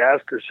it, you have to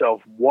ask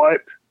yourself,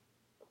 what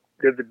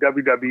did the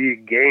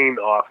WWE gain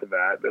off of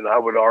that? And I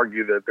would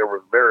argue that there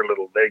was very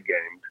little they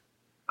gained.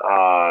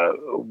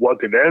 What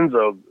did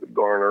Enzo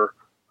garner?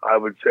 I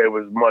would say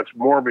was much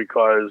more,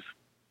 because,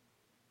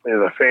 you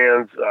know, the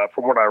fans,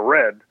 from what I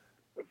read,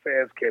 the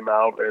fans came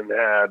out and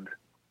had,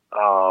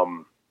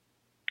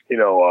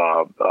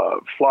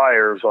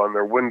 flyers on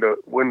their windowsills,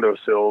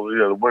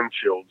 the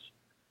windshields.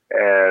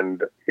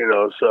 And,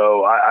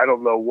 so I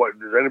don't know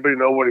does anybody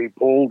know what he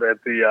pulled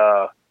at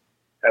the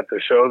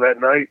show that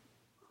night?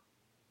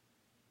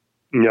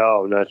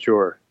 No, not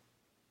sure.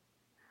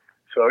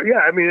 So, yeah,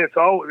 I mean,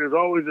 there's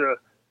always a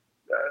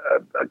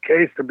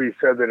case to be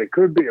said that it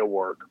could be a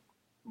work.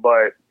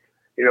 But,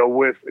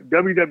 with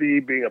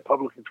WWE being a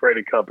publicly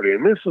traded company,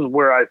 and this is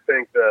where I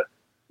think the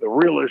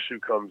real issue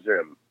comes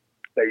in,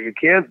 that you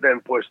can't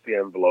then push the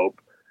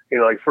envelope.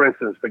 Like, for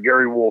instance, the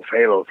Gary Wolf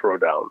Halo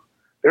throwdown.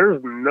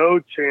 There's no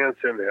chance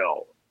in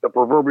hell, the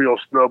proverbial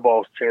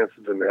snowball's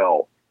chances in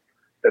hell,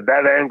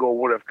 that angle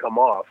would have come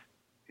off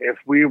if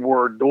we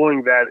were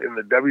doing that in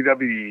the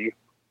WWE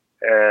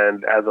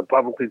and as a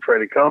publicly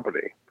traded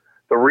company.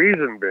 The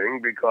reason being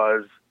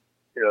because,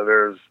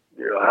 there's,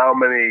 how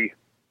many,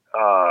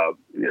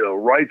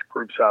 rights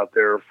groups out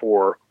there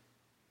for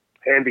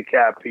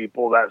handicapped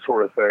people, that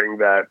sort of thing,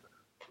 that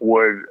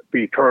would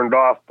be turned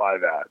off by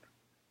that.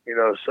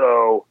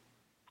 So,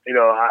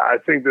 I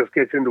think this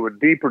gets into a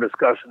deeper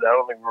discussion that I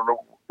don't think we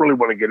really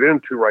want to get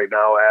into right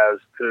now as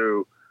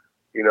to,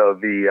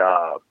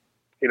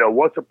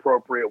 what's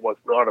appropriate,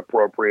 what's not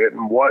appropriate,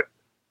 and what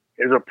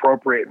is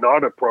appropriate,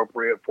 not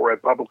appropriate for a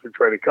publicly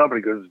traded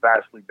company, because it's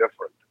vastly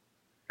different.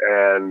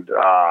 And,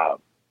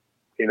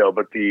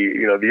 but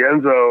the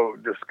Enzo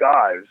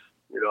disguise,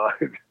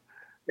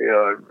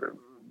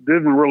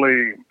 didn't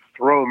really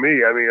throw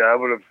me. I mean, I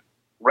would have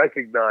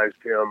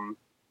recognized him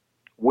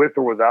with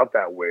or without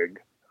that wig.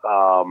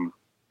 And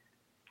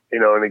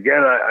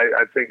again,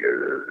 I think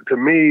to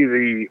me,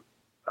 the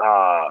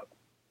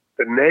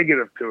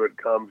negative to it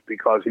comes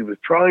because he was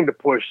trying to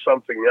push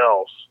something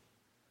else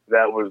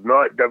that was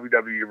not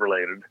WWE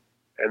related.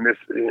 And this,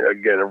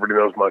 again, everybody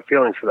knows my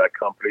feelings for that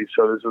company.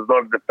 So this is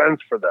not a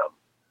defense for them.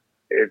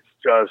 It's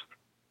just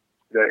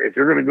that if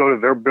you're going to go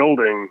to their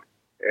building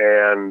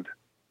and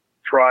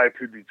try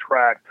to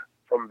detract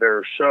from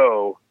their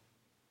show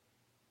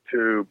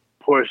to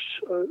push,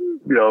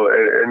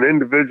 an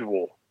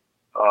individual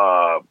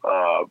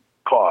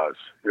cause.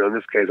 In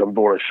this case, I'm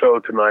doing a show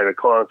tonight, a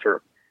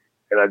concert,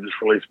 and I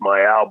just released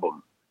my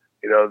album.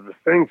 The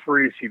thing for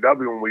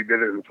ECW when we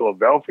did it in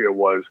Philadelphia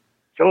was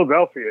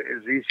Philadelphia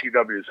is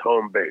ECW's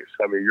home base.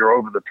 I mean, you're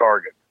over the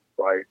target,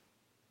 right?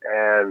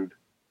 And,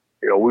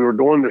 we were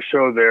doing the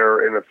show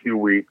there in a few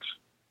weeks,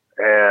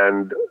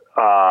 and,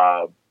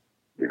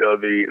 it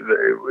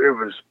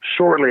was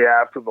shortly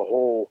after the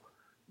whole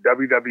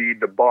WWE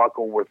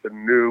debacle with the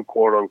new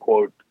quote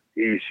unquote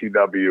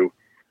ECW.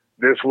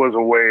 This was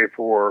a way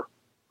for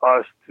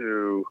us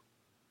to,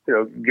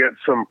 get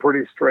some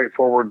pretty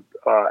straightforward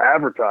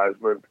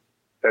advertisement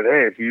that,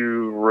 hey, if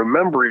you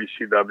remember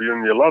ECW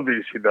and you love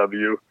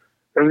ECW,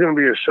 there's going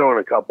to be a show in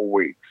a couple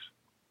weeks.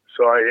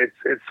 So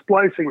it's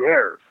splicing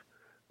hairs,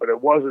 but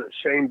it wasn't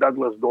Shane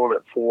Douglas doing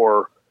it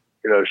for,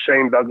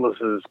 Shane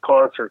Douglas's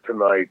concert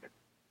tonight.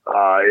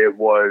 It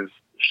was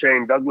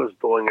Shane Douglas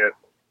doing it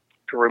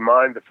to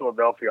remind the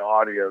Philadelphia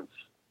audience,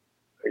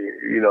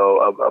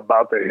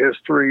 about the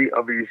history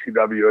of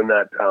ECW in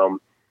that town.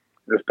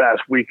 This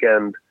past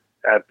weekend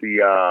at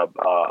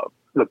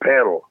the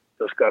panel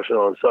discussion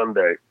on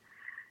Sunday,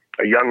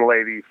 a young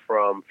lady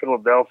from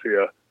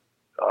Philadelphia,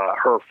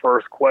 her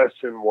first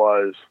question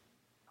was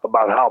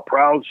about how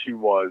proud she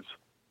was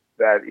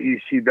that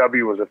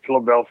ECW was a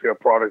Philadelphia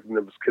product and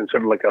it was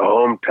considered like a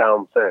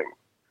hometown thing.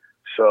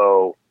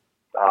 So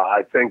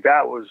I think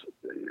that was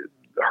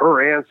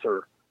her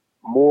answer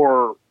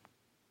more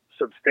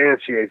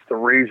substantiates the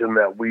reason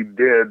that we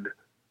did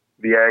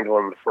the angle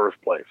in the first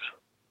place.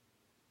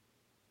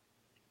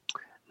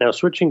 Now,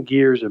 switching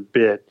gears a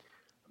bit,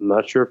 I'm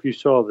not sure if you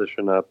saw this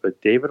or not,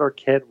 but David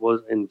Arquette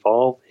was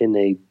involved in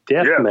a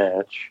death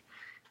match,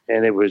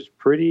 and it was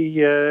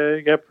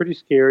got pretty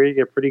scary,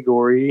 got pretty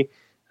gory.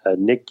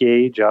 Nick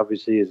Gage,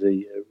 obviously, is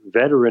a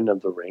veteran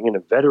of the ring and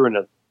a veteran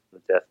of the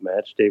death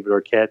match. David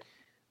Arquette,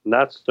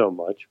 not so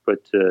much,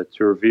 but to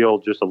reveal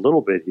just a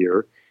little bit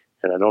here,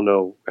 and I don't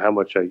know how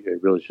much I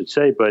really should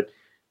say, but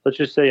let's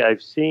just say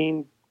I've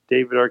seen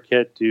David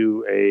Arquette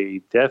do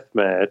a death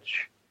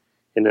match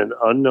in an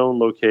unknown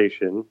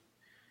location,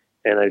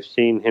 and I've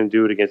seen him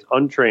do it against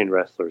untrained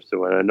wrestlers.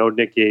 So, and I know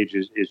Nick Gage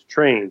is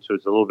trained, so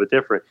it's a little bit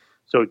different.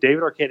 So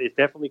David Arquette is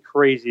definitely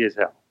crazy as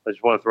hell. I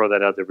just want to throw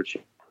that out there. But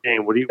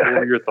Shane, what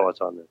are your thoughts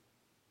on this?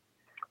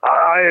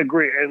 I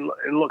agree. And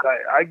look,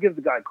 I give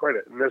the guy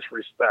credit in this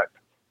respect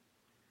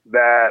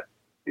that,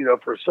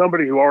 for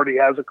somebody who already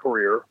has a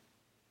career,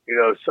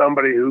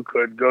 somebody who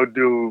could go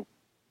do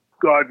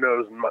God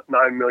knows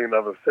 9 million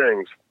other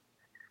things,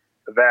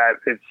 that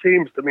it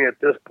seems to me at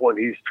this point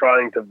he's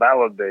trying to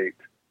validate,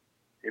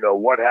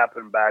 what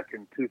happened back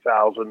in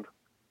 2000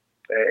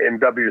 in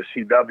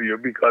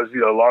WCW, because,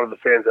 a lot of the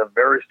fans have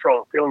very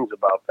strong feelings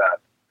about that.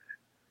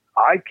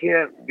 I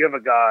can't give a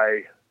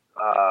guy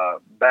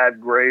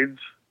bad grades,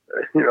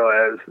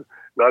 as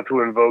not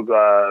to invoke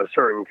a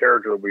certain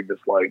character that we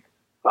dislike,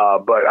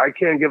 but I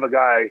can't give a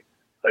guy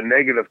a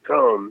negative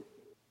tone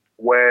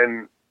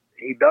when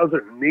he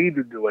doesn't need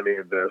to do any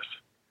of this.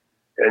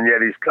 and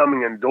yet he's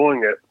coming and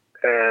doing it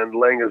and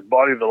laying his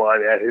body on the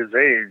line at his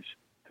age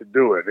to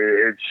do it.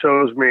 It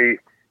shows me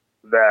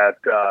that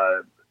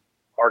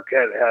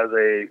Arquette has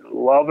a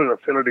love and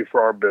affinity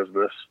for our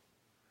business,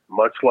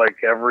 much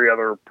like every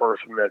other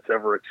person that's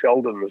ever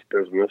excelled in this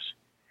business.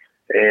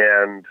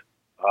 And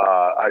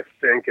I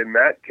think in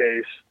that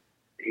case,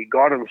 he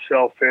got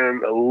himself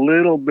in a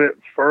little bit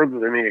further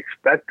than he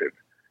expected.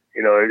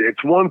 You know,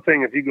 it's one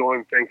thing if you go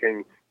in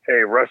thinking,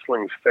 hey,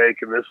 wrestling's fake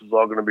and this is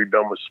all going to be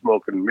done with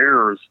smoke and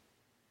mirrors,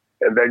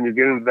 and then you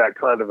get into that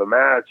kind of a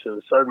match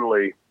and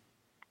suddenly,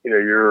 you know,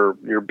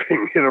 you're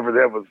being hit over the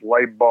head with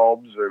light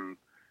bulbs and,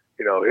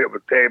 you know, hit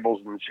with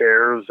tables and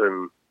chairs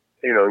and,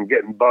 you know, and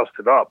getting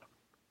busted up.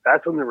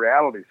 That's when the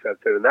reality sets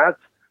in. And that's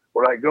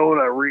when I go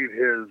and I read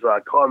his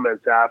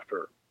comments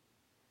after,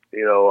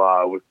 you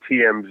know, with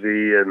TMZ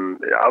and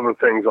other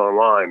things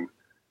online,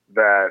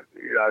 that,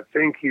 you know, I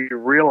think he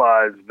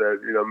realized that,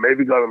 you know,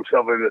 maybe got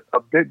himself in a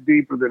bit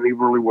deeper than he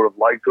really would have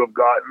liked to have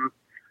gotten.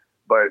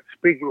 But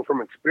speaking from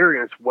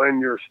experience,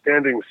 when you're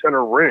standing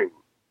center ring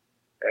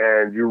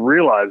and you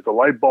realize the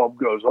light bulb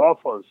goes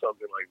off on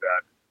something like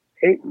that,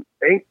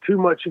 ain't too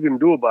much you can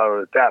do about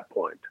it at that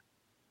point.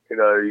 You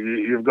know,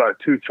 you've got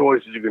two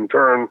choices. You can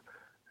turn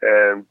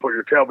and put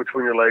your tail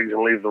between your legs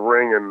and leave the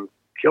ring and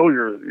kill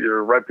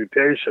your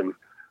reputation,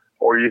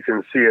 or you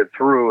can see it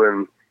through.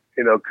 And,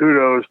 you know,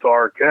 kudos to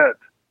Arquette.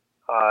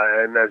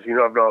 And as you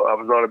know, I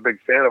was not a big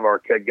fan of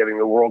Arquette getting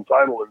the world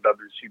title in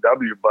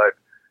WCW, but,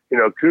 you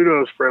know,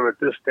 kudos for him at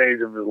this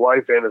stage of his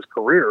life and his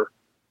career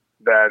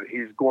that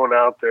he's going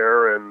out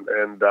there and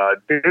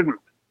didn't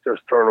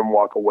just turn and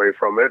walk away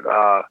from it.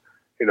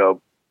 You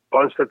know,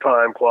 punched the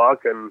time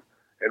clock and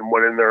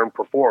went in there and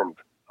performed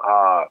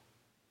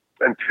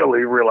until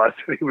he realized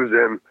that he was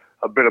in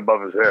a bit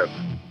above his head.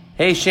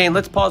 Hey Shane,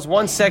 let's pause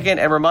 1 second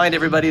and remind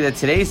everybody that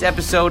today's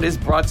episode is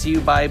brought to you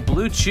by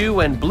Blue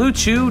Chew and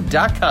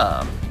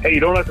BlueChew.com. Hey, you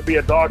don't have to be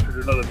a doctor to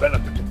know the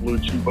benefits of Blue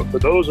Chew, but for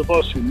those of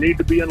us who need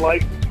to be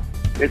enlightened,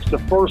 it's the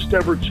first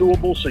ever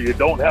chewable, so you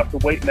don't have to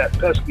wait in that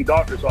pesky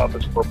doctor's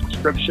office for a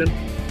prescription.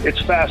 It's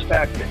fast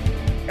acting,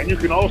 and you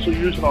can also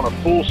use it on a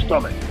full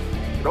stomach.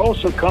 It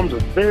also comes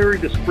with very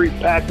discreet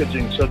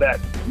packaging so that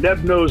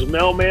neb-nosed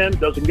mailman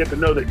doesn't get to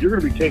know that you're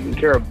going to be taking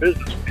care of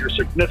business with your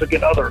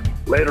significant other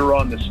later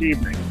on this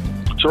evening.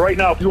 So right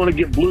now, if you want to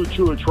give Blue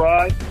Chew a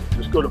try,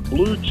 just go to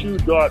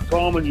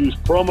BlueChew.com and use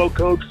promo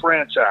code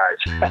FRANCHISE.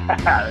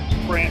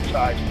 That's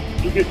franchise.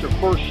 You get your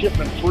first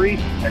shipment free,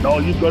 and all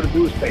you've got to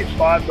do is pay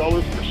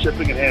 $5 for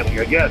shipping and handling.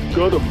 Again,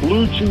 go to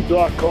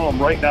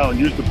BlueChew.com right now and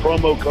use the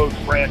promo code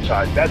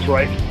FRANCHISE. That's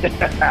right,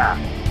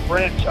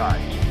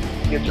 franchise.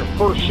 Get your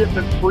first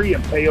shipment free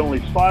and pay only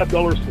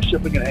 $5 for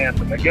shipping and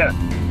handling. Again,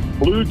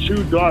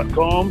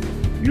 BlueChew.com.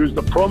 Use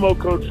the promo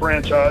code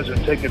FRANCHISE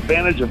and take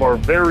advantage of our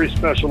very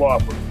special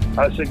offer.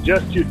 I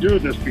suggest you do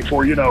this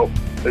before, you know,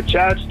 the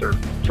Chadster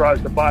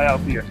tries to buy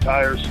out the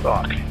entire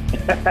stock.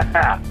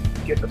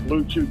 Get to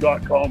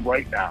BlueChew.com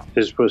right now.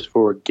 This was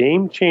for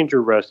Game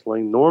Changer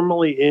Wrestling.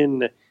 Normally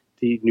in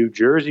the New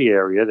Jersey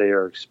area, they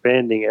are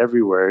expanding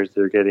everywhere as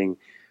they're getting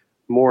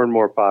more and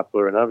more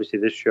popular. And obviously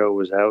this show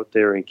was out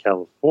there in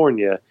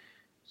California.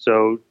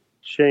 So,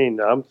 Shane,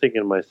 I'm thinking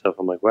to myself,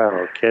 I'm like, wow,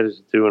 Arquette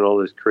is doing all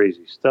this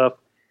crazy stuff.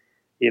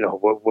 You know,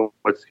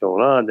 what's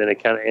going on? Then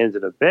it kind of ends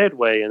in a bad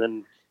way. And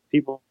then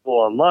people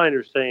online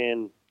are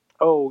saying,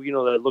 oh, you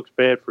know, that looks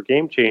bad for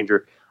Game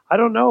Changer. I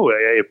don't know.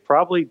 It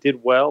probably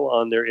did well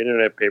on their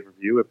internet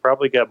pay-per-view. It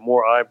probably got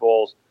more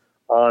eyeballs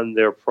on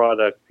their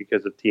product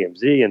because of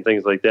TMZ and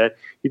things like that.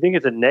 You think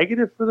it's a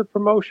negative for the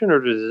promotion, or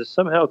does it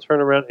somehow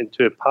turn around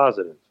into a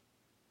positive?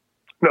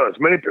 No, it's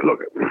many people. Look,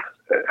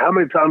 how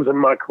many times in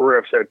my career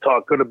I've said,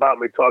 talk good about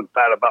me, talk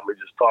bad about me,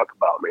 just talk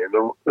about me. And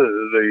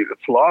the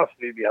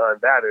philosophy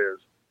behind that is,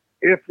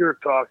 if you're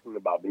talking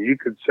about me, you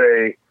could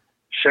say,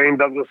 Shane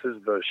Douglas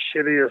is the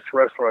shittiest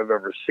wrestler I've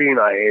ever seen.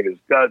 I hate his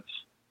guts.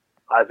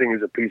 I think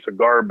he's a piece of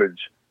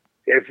garbage.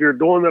 If you're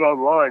doing that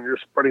online, you're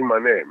spreading my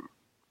name.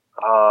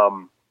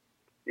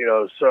 You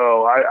know,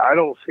 so I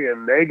don't see a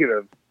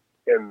negative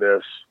in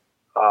this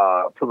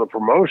for the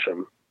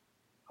promotion,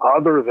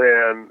 other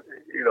than,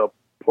 you know,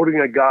 putting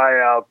a guy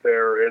out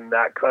there in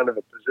that kind of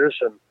a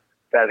position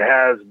that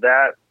has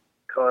that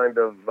kind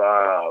of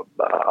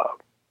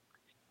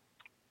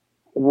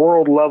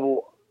world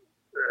level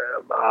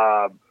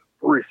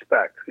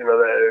respect. You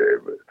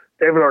know,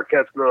 David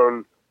Arquette's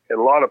known in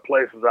a lot of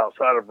places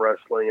outside of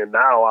wrestling, and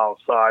now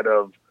outside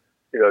of,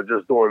 you know,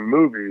 just doing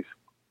movies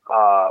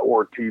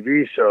or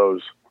TV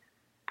shows.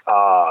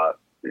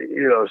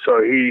 You know,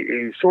 so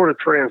he's sort of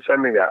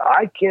transcending that.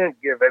 I can't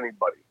give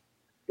anybody.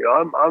 You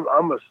know,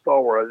 I'm a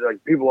stalwart.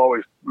 Like, people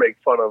always make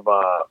fun of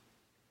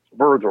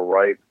Virgil,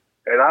 right?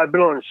 And I've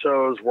been on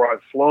shows where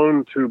I've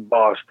flown to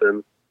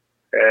Boston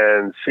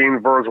and seen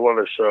Virgil at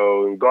a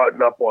show and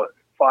gotten up at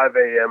 5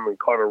 a.m. and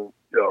caught a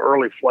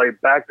early flight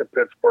back to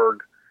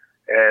Pittsburgh,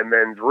 and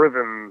then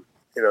driven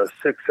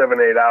 6, 7,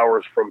 8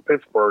 hours from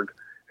Pittsburgh,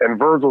 and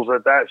Virgil's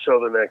at that show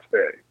the next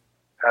day,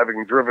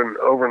 having driven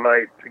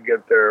overnight to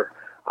get there.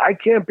 I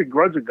can't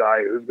begrudge a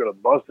guy who's going to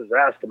bust his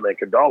ass to make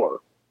 $1.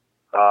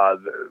 I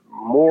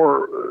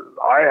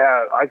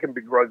can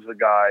begrudge the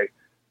guy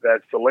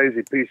that's the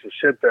lazy piece of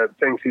shit that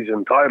thinks he's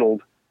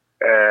entitled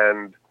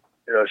and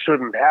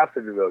shouldn't have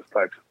to do those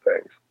types of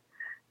things.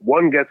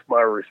 One gets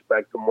my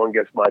respect and one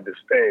gets my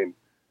disdain.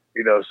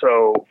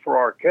 So for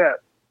Arquette,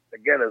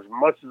 again, as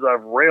much as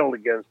I've railed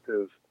against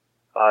his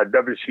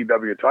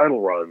WCW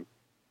title run,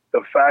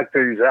 the fact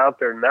that he's out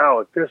there now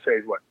at this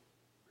age,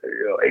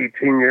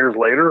 18 years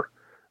later,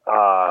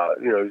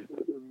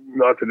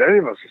 not that any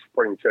of us are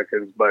spring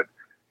chickens, but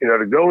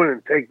to go in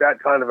and take that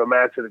kind of a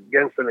match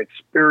against an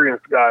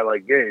experienced guy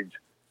like Gage,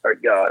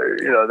 that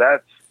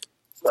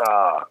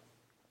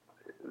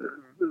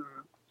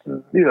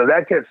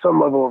gets some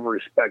level of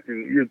respect.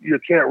 You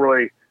can't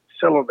really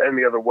sell it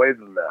any other way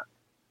than that.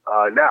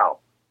 Now,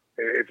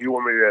 if you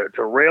want me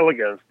to rail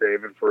against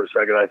David for a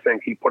second, I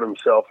think he put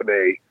himself in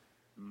a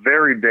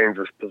very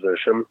dangerous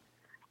position,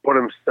 put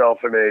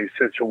himself in a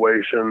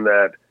situation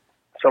that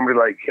somebody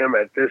like him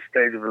at this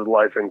stage of his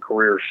life and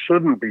career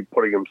shouldn't be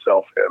putting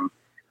himself in.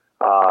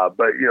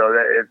 But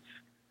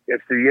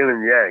it's the yin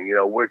and yang.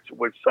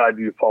 Which side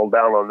do you fall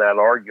down on that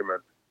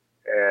argument?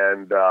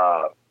 And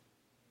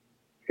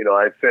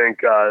I think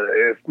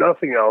if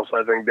nothing else,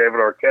 I think David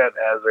Arquette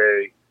has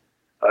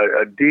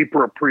a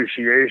deeper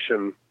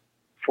appreciation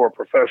for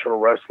professional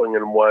wrestling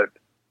and what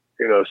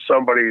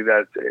somebody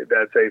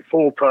that's a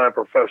full-time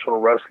professional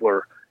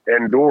wrestler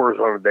endures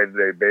on a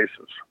day-to-day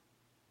basis.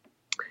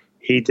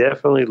 He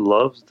definitely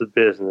loves the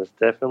business.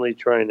 Definitely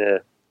trying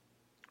to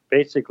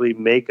basically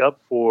make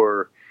up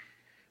for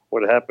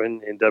what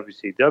happened in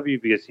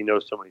WCW because he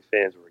knows so many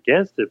fans were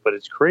against it. But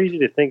it's crazy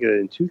to think that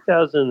in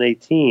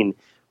 2018,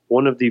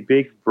 one of the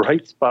big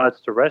bright spots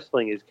to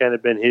wrestling has kind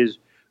of been his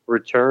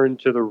return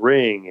to the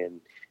ring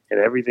and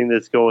everything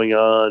that's going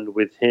on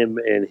with him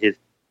and his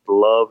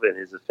love and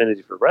his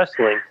affinity for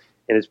wrestling.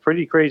 And it's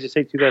pretty crazy to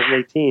say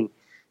 2018,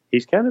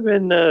 he's kind of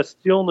been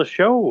stealing the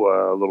show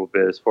a little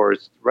bit as far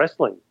as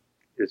wrestling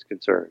is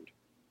concerned.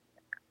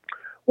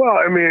 Well,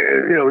 I mean,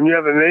 when you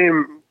have a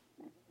name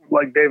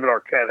like David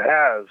Arquette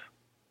has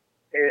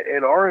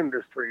in our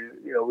industry,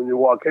 when you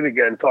walk in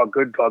again, talk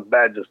good, talk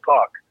bad, just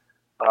talk.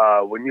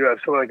 When you have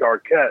someone like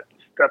Arquette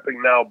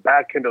stepping now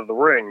back into the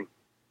ring,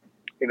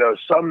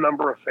 some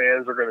number of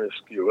fans are going to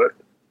skew it.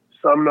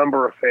 Some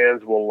number of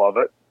fans will love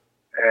it.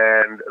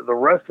 And the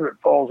rest of it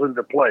falls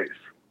into place.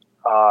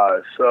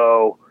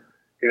 So,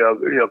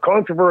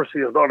 controversy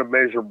is not a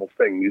measurable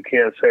thing. You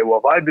can't say, well,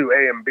 if I do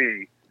A and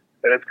B,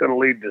 then it's going to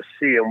lead to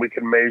C, and we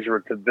can measure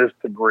it to this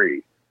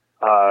degree.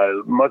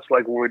 Much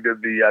like when we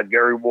did the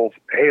Gary Wolf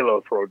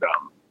Halo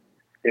Throwdown.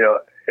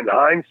 In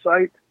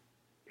hindsight,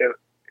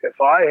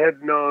 if I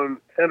had known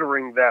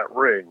entering that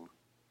ring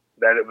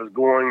that it was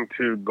going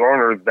to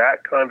garner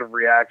that kind of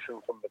reaction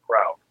from the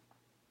crowd,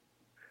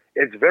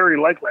 it's very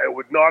likely I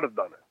would not have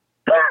done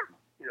it.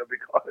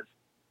 Because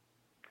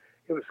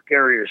it was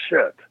scary as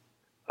shit.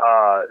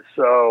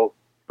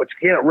 But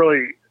you can't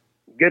really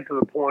get to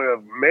the point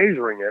of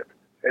measuring it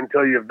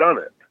until you've done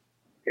it.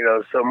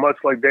 So much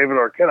like David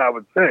Arquette, I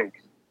would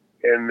think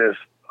in this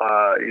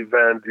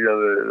event,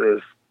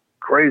 this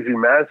crazy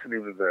match that he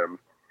was in,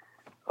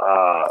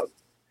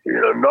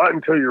 not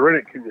until you're in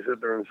it can you sit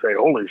there and say,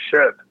 holy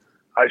shit,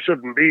 I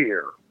shouldn't be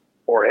here.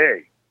 Or,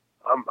 hey,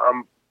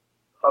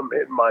 I'm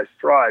hitting my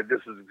stride.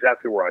 This is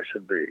exactly where I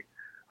should be.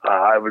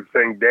 I would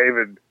think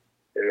David,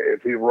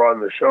 if he were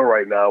on the show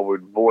right now,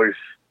 would voice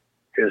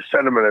his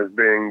sentiment as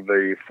being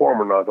the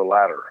former, not the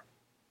latter.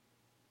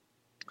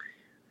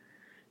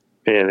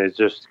 Man, it's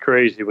just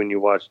crazy when you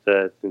watch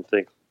that and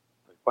think,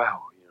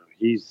 wow,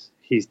 he's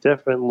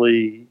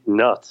definitely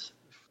nuts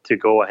to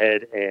go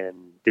ahead and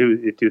do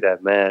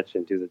that match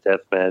and do the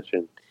death match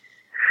and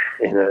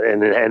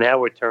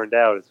how it turned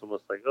out. It's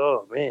almost like,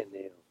 oh man,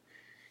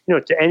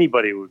 to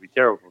anybody it would be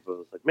terrible. But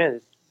it's like, man,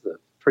 this is a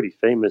pretty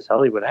famous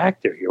Hollywood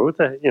actor here. What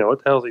the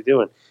hell is he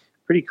doing?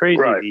 Pretty crazy,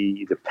 right.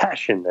 The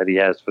passion that he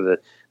has for the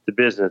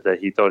business that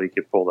he thought he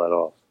could pull that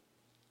off.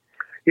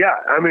 Yeah,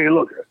 I mean,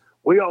 look,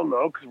 we all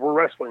know because we're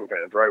wrestling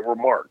fans, right? We're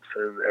marks,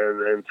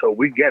 and so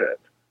we get it.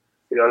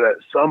 That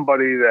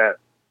somebody that,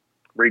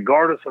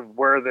 regardless of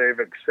where they've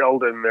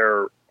excelled in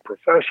their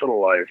professional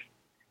life,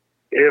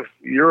 if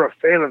you're a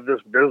fan of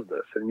this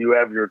business and you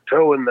have your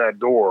toe in that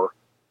door,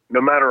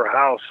 no matter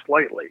how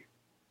slightly,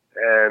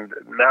 and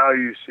now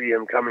you see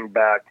him coming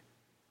back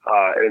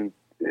and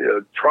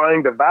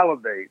trying to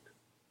validate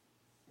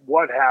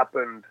what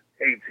happened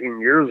 18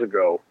 years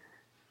ago.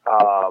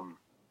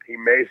 He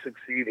may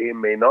succeed, he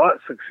may not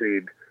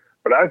succeed,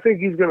 but I think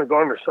he's going to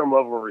garner some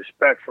level of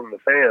respect from the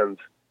fans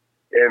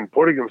in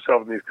putting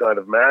himself in these kind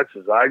of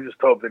matches. I just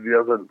hope that he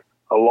doesn't,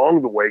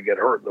 along the way, get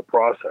hurt in the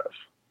process.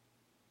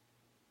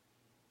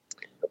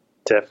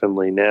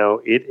 Definitely. Now,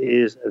 it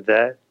is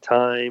that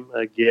time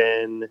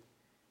again.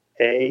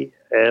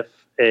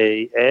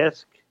 AFA,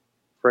 Ask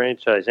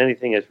Franchise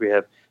Anything, as we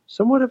have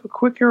somewhat of a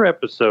quicker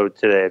episode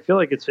today. I feel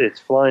like it's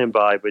flying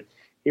by, but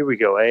here we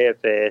go.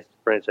 AFA, Ask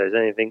Franchise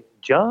Anything.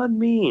 John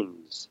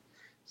Means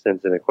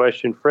sends in a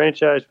question.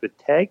 Franchise with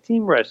tag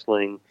team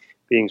wrestling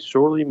being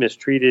sorely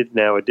mistreated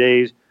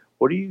nowadays,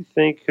 What do you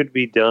think could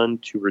be done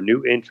to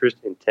renew interest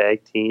in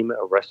tag team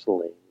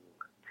wrestling?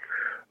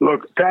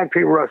 Look, tag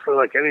team wrestling,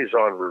 like any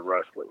genre of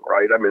wrestling,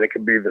 right? I mean, it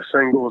could be the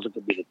singles, it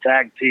could be the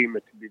tag team,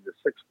 it could be the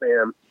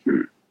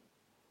six-man.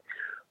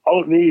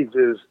 All it needs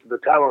is the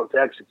talent to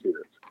execute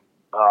it.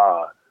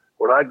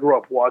 When I grew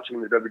up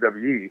watching the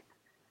WWE,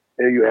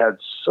 you had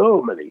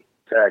so many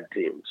tag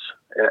teams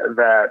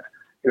that,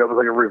 it was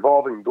like a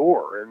revolving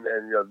door. And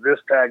this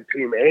tag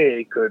team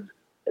A could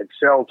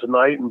excel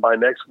tonight and by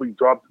next week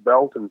drop the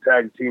belt, and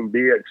tag team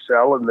B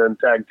excel, and then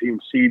tag team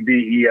C, D,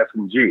 E, F,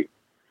 and G.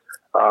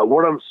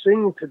 What I'm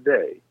seeing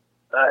today,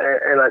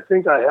 and I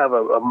think I have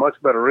a much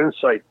better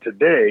insight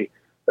today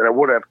than I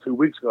would have 2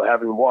 weeks ago,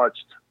 having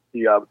watched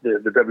the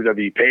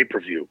WWE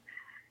pay-per-view,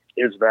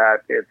 is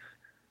that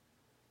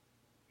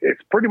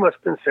it's pretty much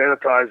been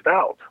sanitized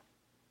out.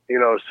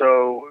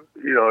 So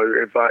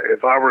if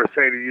I were to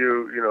say to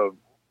you,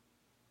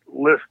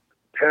 list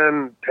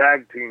 10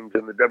 tag teams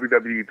in the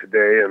WWE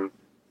today, and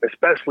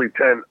especially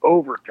 10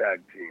 over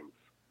tag teams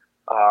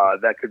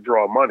that could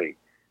draw money,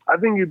 I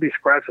think you'd be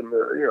scratching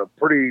the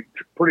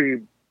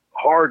pretty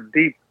hard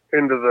deep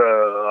into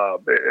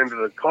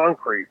the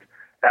concrete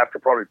after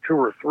probably 2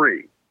 or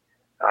 3,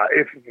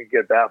 if you could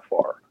get that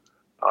far.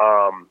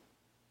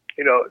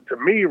 To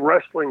me,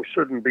 wrestling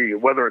shouldn't be,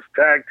 whether it's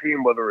tag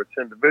team, whether it's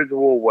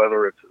individual,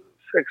 whether it's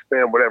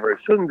six-man, whatever. It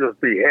shouldn't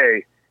just be,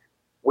 hey,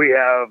 we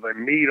have a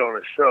need on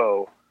a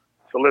show,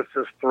 so let's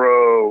just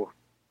throw,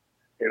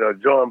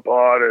 John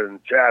Pod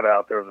and Chad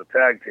out there as a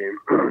tag team,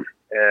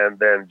 and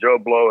then Joe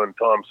Blow and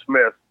Tom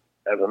Smith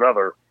as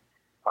another.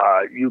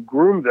 You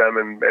groom them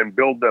and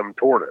build them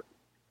toward it.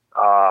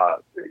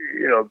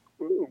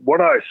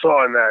 What I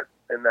saw in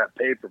that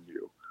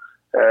pay-per-view,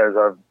 as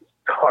I've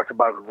talked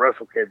about in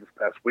WrestleCade this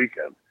past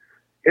weekend,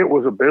 it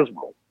was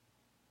abysmal.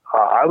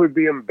 I would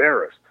be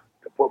embarrassed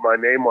to put my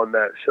name on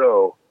that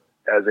show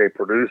as a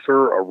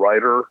producer, a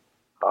writer,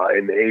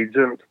 an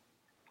agent,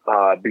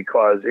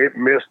 because it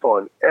missed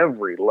on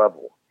every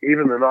level.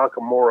 Even the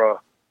Nakamura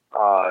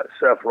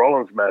Seth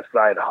Rollins match that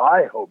I had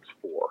high hopes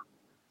for,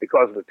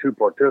 because of the 2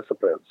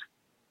 participants,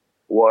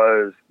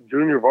 was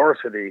junior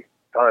varsity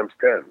times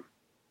 10.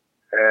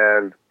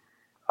 And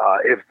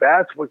if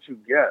that's what you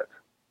get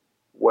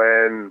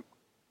when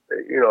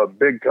a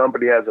big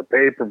company has a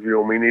pay-per-view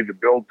and we need to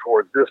build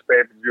towards this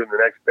pay-per-view and the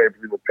next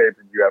pay-per-view and the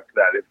pay-per-view after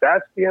that, if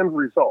that's the end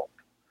result,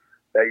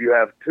 that you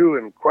have 2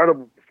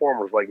 incredible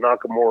performers like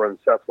Nakamura and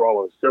Seth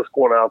Rollins just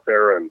going out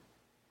there and,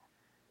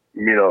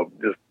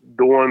 just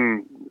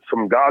doing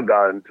some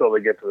gaga until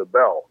they get to the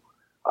bell.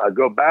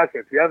 Go back,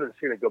 if you haven't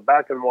seen it, go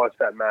back and watch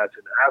that match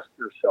and ask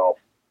yourself,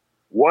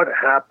 what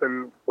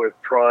happened with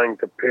trying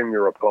to pin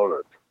your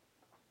opponent?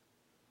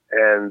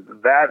 And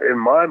that, in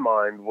my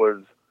mind,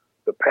 was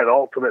the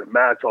penultimate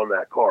match on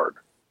that card.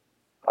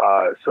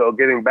 So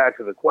getting back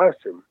to the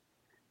question,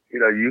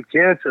 you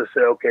can't just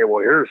say, okay,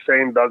 well, here's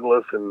Shane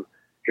Douglas and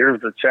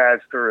here's the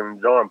Chadster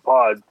and John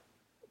Pod,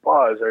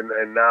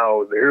 and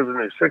now here's a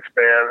new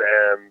 6-man,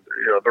 and,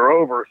 they're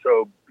over,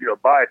 so,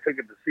 buy a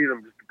ticket to see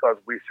them just because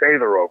we say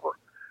they're over.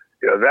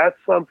 That's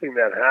something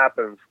that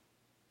happens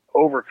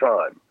over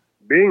time.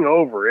 Being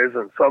over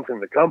isn't something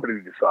the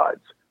company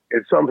decides.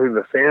 It's something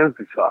the fans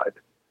decide.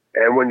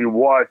 And when you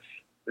watch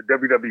the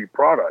WWE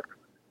product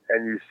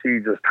and you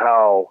see just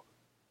how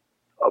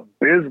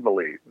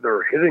abysmally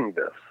they're hitting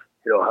this,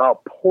 how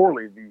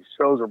poorly these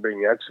shows are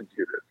being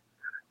executed,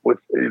 with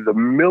the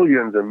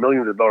millions and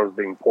millions of dollars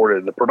being poured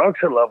in, the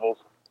production levels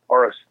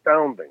are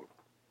astounding.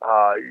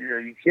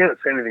 You can't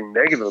say anything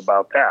negative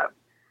about that.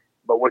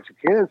 But what you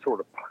can sort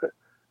of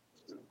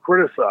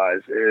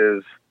criticize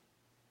is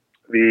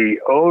the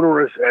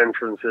odorous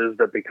entrances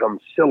that become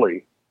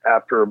silly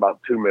after about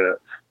 2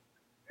 minutes.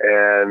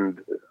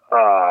 And,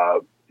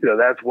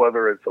 that's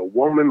whether it's a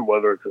woman,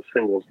 whether it's a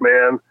singles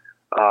man,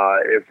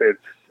 if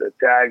it's a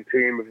tag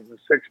team, if it's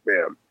a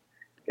 6-man.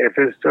 If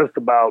it's just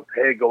about,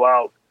 hey, go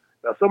out.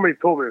 Now, somebody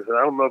told me this, and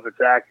I don't know if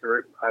it's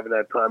accurate. I haven't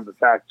had time to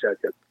fact check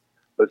it.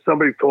 But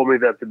somebody told me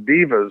that the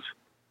divas,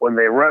 when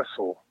they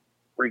wrestle,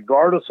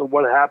 regardless of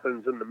what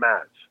happens in the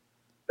match,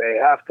 they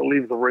have to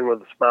leave the ring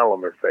with a smile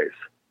on their face.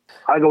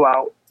 I go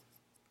out,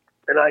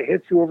 and I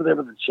hit you over there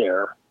with a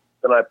chair,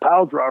 then I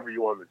pile driver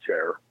you on the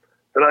chair,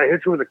 then I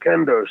hit you with a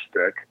kendo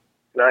stick,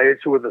 and I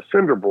hit you with a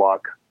cinder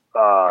block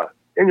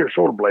in your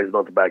shoulder blades,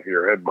 not the back of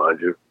your head, mind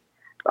you.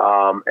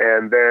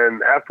 And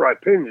then after I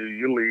pin you,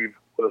 you leave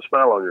with a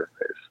smile on your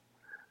face.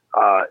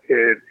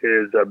 It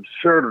is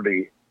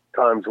absurdity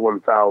times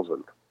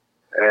 1,000.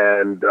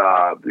 And,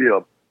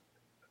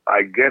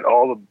 I get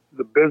all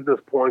the business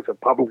points of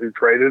publicly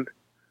traded,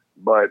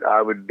 but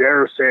I would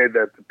dare say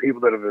that the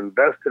people that have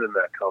invested in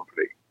that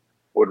company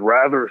would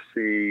rather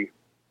see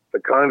the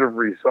kind of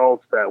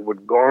results that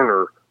would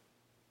garner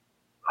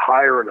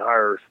higher and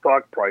higher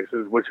stock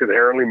prices, which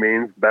inherently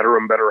means better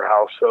and better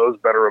house shows,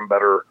 better and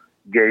better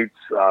gates,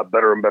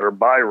 better and better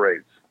buy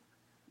rates.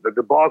 The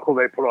debacle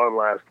they put on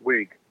last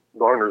week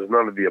garners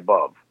none of the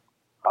above.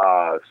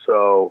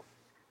 So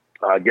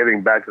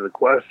getting back to the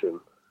question,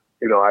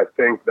 I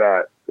think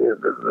that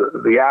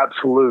the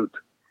absolute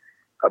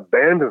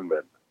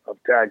abandonment of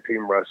tag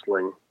team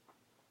wrestling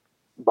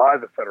by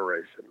the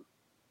Federation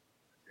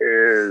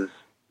is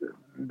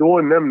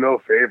doing them no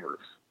favors.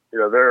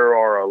 There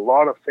are a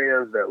lot of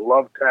fans that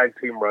love tag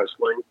team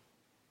wrestling,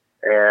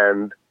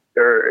 and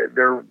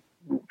there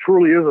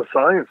truly is a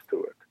science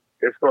to it.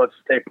 It's not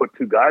just, hey, put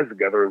two guys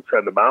together and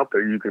send them out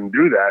there. You can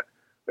do that,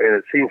 and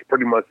it seems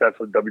pretty much that's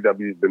what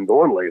WWE's been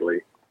doing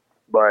lately.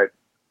 But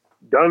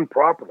done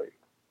properly,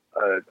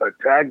 a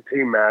tag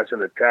team match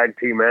and a tag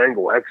team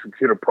angle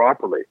executed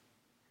properly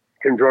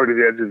can draw you to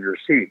the edge of your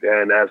seat.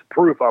 And as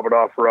proof, I would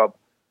offer up,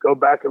 go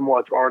back and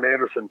watch Arn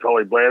Anderson,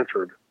 Tully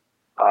Blanchard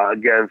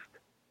against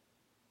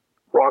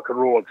Rock and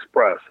Roll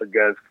Express,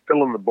 against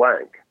fill in the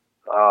blank.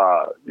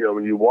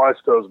 When you watch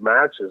those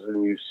matches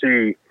and you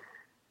see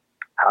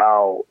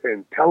how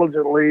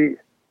intelligently,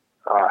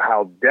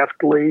 how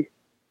deftly,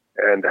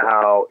 and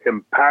how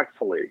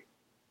impactfully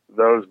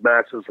those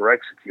matches are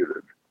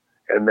executed,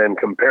 and then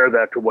compare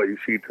that to what you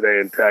see today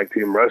in tag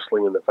team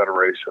wrestling in the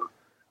Federation,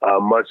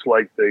 much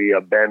like the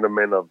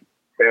abandonment of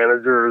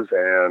managers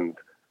and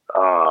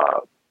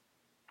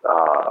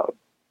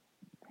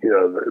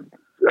the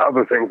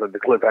other things like the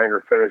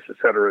cliffhanger finish, et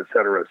cetera, et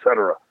cetera, et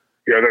cetera.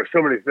 There's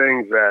so many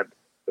things that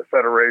the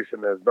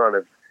Federation has done.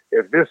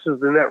 If this is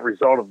the net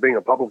result of being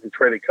a publicly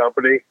traded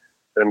company,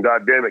 then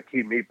goddamn it,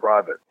 keep me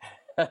private.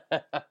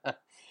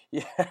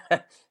 Yeah,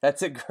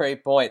 that's a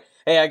great point.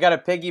 Hey, I got to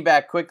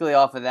piggyback quickly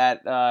off of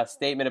that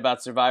statement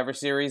about Survivor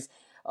Series.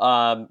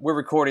 We're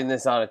recording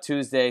this on a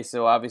Tuesday,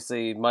 so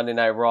obviously Monday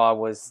Night Raw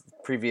was the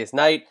previous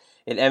night.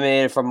 It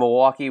emanated from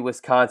Milwaukee,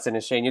 Wisconsin,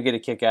 and Shane, you'll get a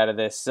kick out of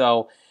this.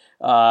 So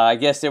I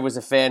guess there was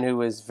a fan who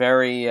was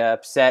very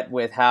upset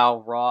with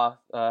how Raw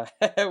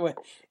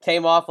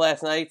came off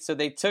last night, so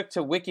they took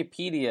to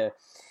Wikipedia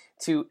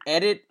to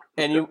edit.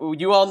 And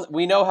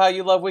we know how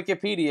you love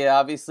Wikipedia.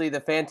 Obviously,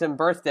 the Phantom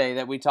Birthday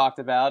that we talked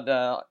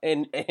about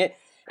in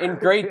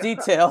great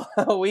detail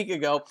a week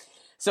ago.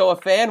 So a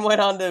fan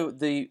went on to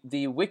the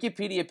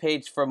Wikipedia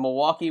page from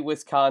Milwaukee,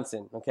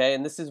 Wisconsin. Okay,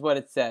 and this is what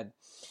it said.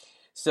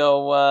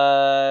 So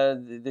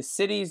the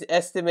city's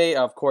estimate,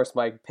 of course,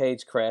 my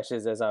page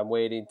crashes as I'm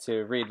waiting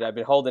to read it. I've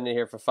been holding it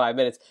here for 5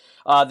 minutes.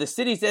 The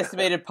city's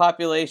estimated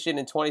population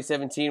in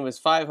 2017 was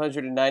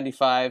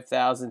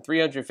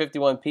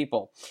 595,351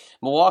 people.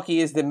 Milwaukee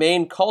is the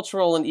main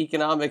cultural and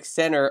economic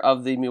center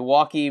of the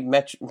Milwaukee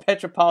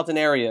metropolitan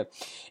area.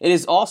 It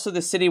is also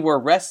the city where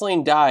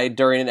wrestling died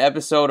during an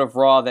episode of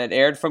Raw that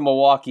aired from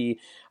Milwaukee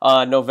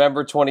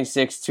November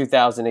 26,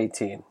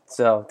 2018.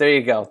 So there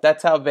you go.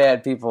 That's how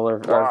bad people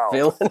are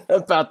feeling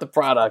about the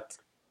product.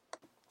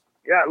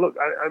 Yeah, look,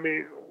 I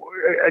mean,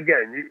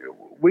 again,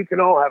 we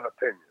can all have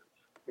opinions,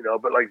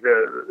 but like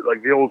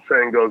the old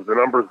saying goes, the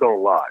numbers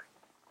don't lie.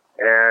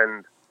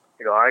 And,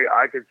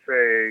 I could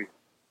say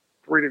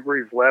 3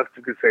 degrees left,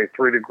 you could say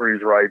 3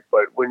 degrees right,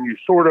 but when you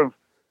sort of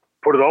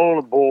put it all in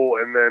a bowl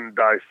and then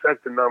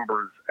dissect the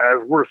numbers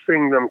as we're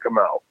seeing them come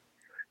out,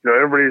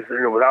 everybody's,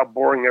 without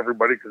boring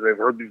everybody because they've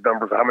heard these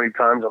numbers how many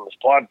times on this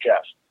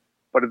podcast.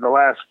 But in the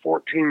last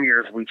 14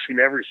 years, we've seen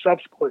every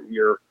subsequent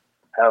year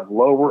have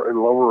lower and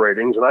lower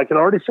ratings. And I can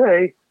already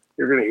say,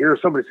 you're going to hear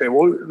somebody say,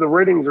 well, the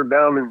ratings are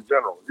down in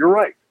general. You're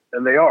right,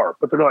 and they are,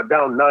 but they're not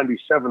down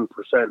 97%,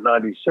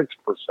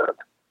 96%.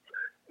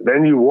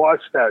 Then you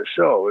watch that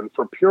show, and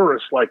for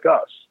purists like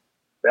us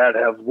that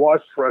have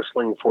watched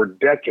wrestling for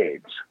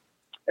decades,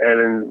 and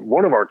in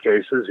one of our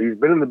cases, he's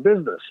been in the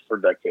business for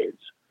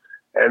decades,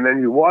 and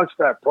then you watch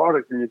that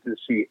product and you can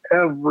see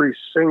every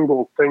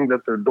single thing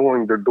that they're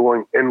doing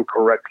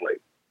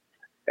incorrectly.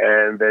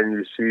 And then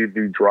you see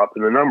the drop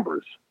in the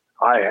numbers.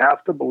 I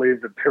have to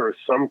believe that there is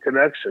some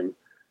connection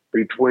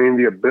between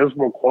the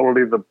abysmal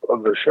quality of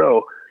the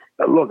show.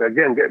 Look,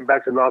 again, getting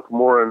back to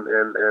Nakamura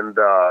and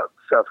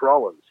Seth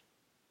Rollins,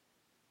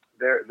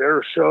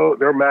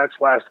 their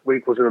match last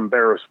week was an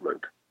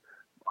embarrassment.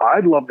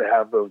 I'd love to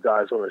have those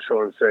guys on the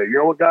show and say, you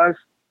know what, guys,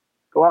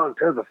 go out and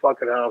tear the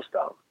fucking house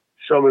down.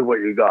 Show me what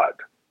you got.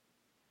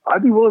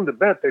 I'd be willing to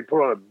bet they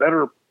put on a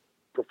better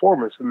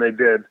performance than they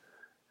did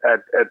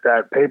at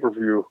that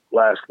pay-per-view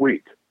last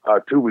week,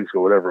 2 weeks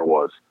ago, whatever it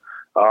was.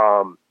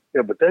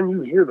 But then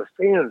you hear the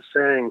fans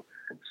saying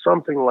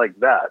something like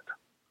that.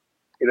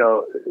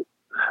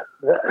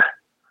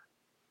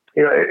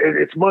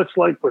 It's much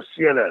like with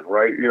CNN,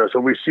 right? So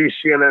we see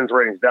CNN's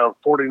ratings down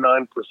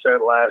 49%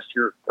 last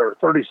year, or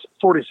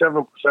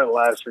 47%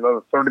 last year,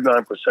 another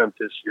 39%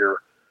 this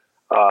year.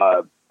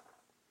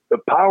 The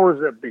powers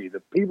that be,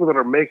 the people that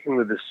are making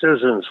the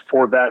decisions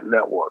for that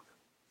network,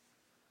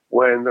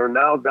 when they're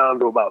now down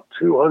to about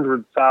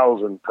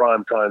 200,000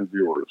 primetime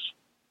viewers.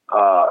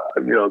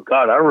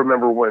 God, I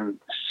remember when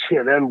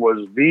CNN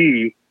was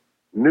the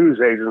news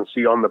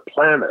agency on the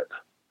planet.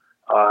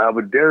 I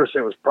would dare say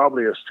it was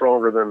probably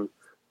stronger than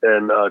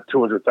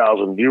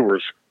 200,000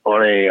 viewers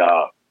on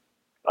a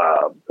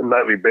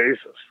nightly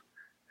basis.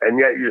 And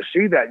yet you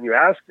see that and you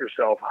ask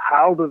yourself,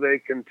 how do they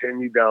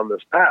continue down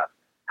this path?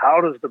 How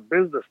does the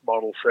business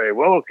model say,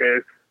 well,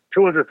 okay,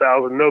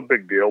 200,000, no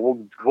big deal.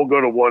 We'll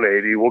go to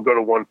 180. We'll go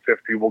to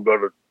 150. We'll go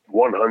to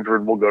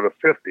 100. We'll go to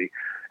 50.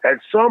 At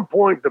some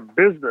point, the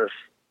business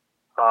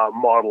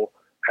model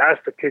has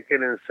to kick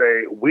in and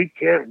say, we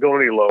can't go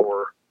any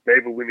lower.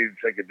 Maybe we need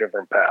to take a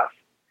different path.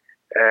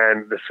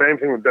 And the same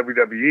thing with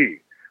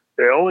WWE.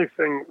 The only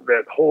thing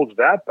that holds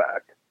that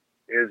back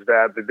is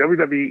that the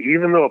WWE,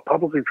 even though a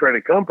publicly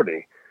traded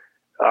company,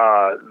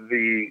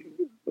 the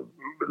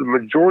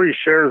majority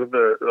shares of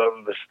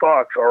the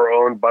stocks are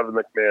owned by the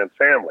McMahon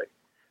family.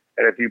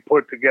 And if you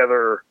put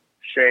together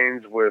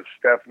Shane's with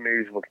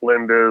Stephanie's, with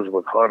Linda's,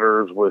 with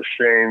Hunter's, with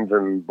Shane's,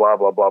 and blah,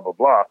 blah, blah, blah,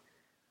 blah,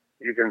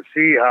 you can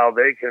see how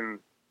they can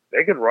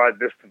ride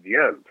this to the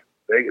end.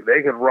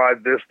 They can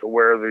ride this to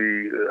where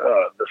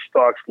the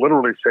stocks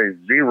literally say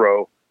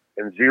zero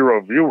and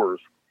zero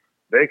viewers.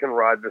 They can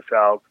ride this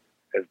out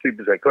as deep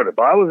as they could. If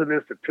I was an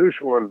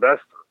institutional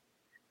investor,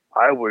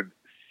 I would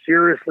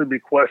seriously be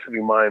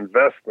questioning my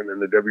investment in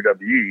the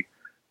WWE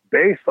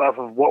based off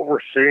of what we're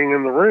seeing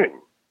in the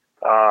ring.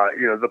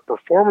 The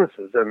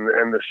performances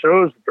and the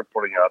shows that they're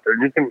putting out there.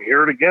 And you can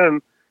hear it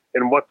again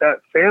in what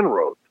that fan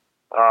wrote.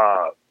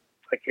 I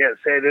can't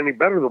say it any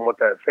better than what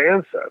that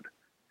fan said.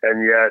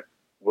 And yet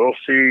we'll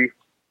see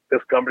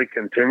this company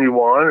continue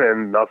on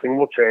and nothing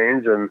will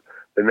change. And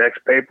the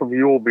next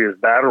pay-per-view will be as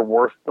bad or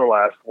worse than the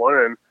last one.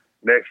 And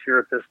next year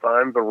at this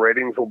time, the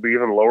ratings will be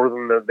even lower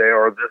than they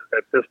are at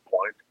this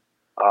point.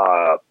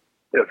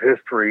 If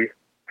history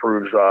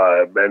proves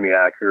any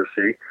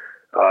accuracy.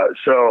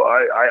 So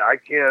I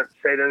can't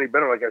say it any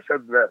better. Like I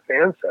said, that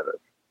fan said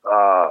it.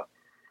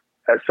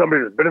 As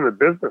somebody that's been in the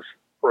business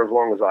for as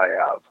long as I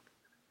have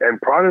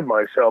and prided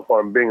myself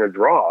on being a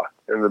draw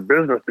in the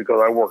business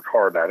because I worked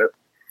hard at it,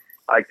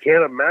 I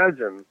can't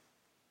imagine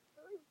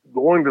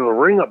going to the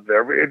ring up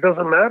there. It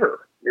doesn't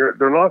matter.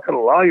 They're not going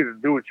to allow you to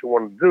do what you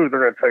want to do. They're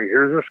going to tell you,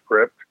 here's a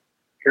script.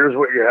 Here's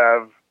what you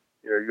have.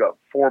 You got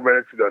 4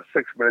 minutes. You got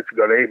 6 minutes. You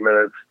got 8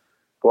 minutes.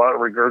 Go out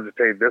and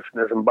regurgitate this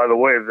and this. And by the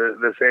way,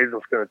 this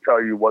agent's going to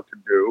tell you what to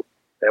do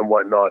and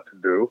what not to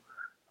do.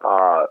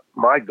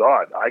 My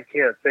God, I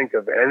can't think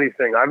of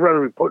anything. I'd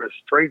rather be put in a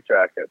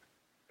straitjacket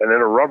and in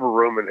a rubber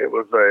room and it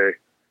was a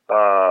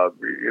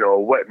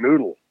wet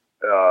noodle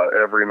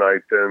every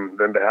night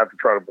than to have to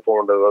try to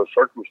perform under those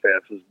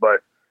circumstances.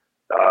 But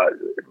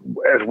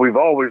as we've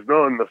always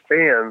known, the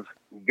fans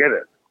get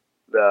it.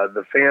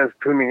 The fans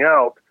tuning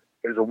out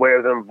is a way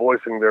of them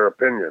voicing their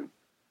opinion.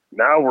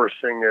 Now we're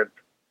seeing it,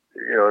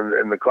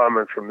 in the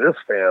comments from this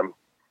fan,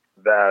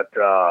 that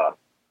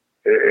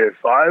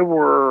if I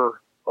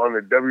were on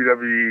the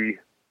WWE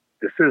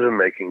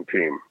decision-making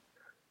team,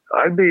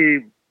 I'd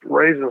be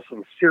raising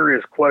some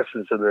serious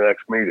questions in the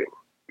next meeting,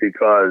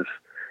 because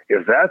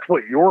if that's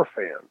what your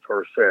fans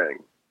are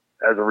saying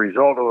as a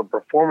result of the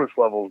performance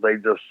levels they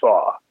just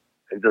saw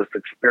and just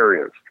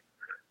experienced,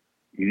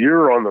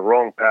 you're on the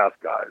wrong path,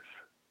 guys.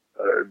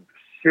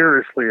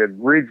 Seriously,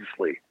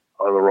 egregiously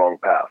on the wrong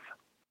path.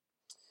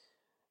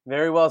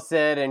 Very well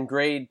said, and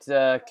great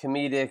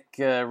comedic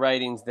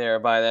writings there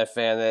by that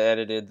fan that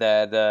edited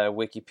that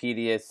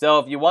Wikipedia. So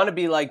if you want to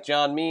be like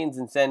John Means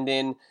and send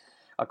in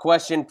a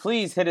question,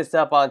 please hit us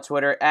up on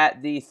Twitter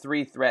at the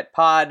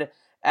 3threatpod,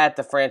 at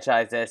the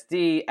franchise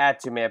SD,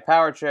 at 2Man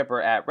Power Trip,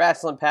 or at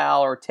Wrestling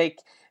Pal, or take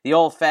the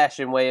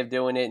old-fashioned way of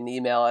doing it and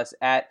email us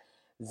at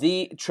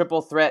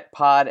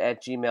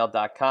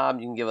thetriplethreatpod@gmail.com.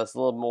 You can give us a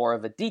little more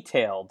of a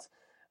detailed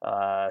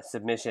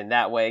submission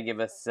that way. Give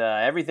us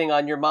everything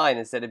on your mind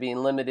instead of being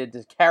limited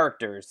to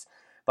characters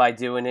by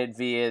doing it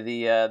via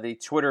the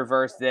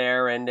Twitterverse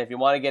there. And if you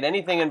want to get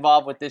anything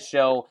involved with this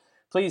show,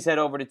 please head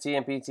over to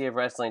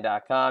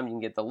tmptofwrestling.com. You can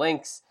get the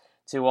links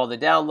to all the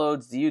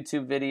downloads, the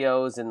YouTube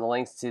videos, and the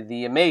links to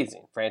the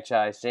amazing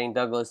franchise Shane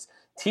Douglas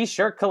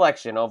t-shirt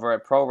collection over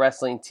at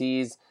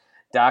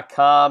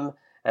ProWrestlingTees.com,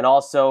 and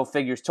also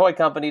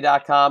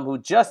FiguresToyCompany.com, who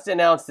just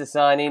announced the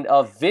signing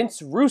of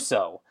Vince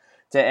Russo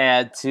to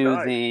add to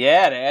the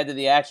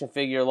action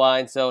figure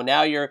line. So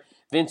now your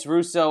Vince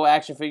Russo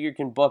action figure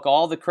can book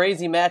all the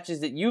crazy matches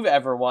that you've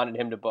ever wanted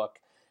him to book,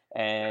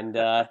 and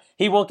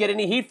he won't get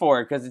any heat for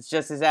it because it's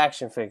just his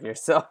action figure.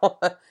 So,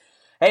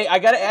 hey, I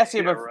got to ask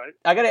you.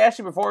 I got to ask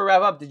you before we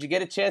wrap up. Did you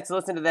get a chance to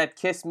listen to that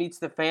Kiss Meets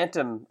the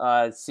Phantom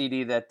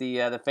CD that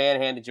the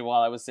fan handed you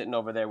while I was sitting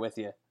over there with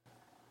you?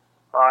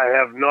 I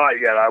have not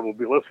yet. I will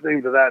be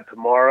listening to that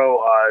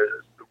tomorrow.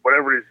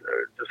 Whatever it is,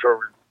 just sort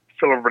of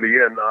fill everybody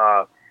in.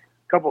 A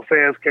couple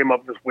fans came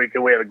up this week,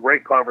 and we had a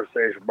great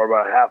conversation for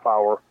about a half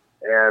hour.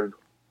 And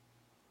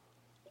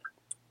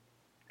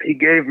he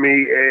gave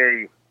me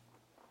a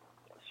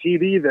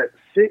CD that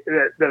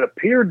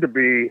appeared to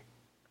be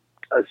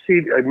a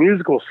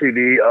musical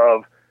CD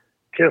of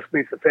Kiss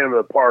Meets the Phantom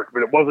of the Park,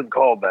 but it wasn't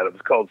called that. It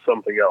was called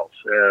something else.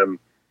 And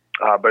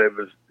but it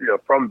was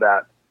from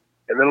that.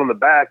 And then on the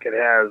back it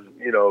has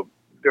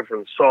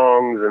different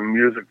songs and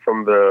music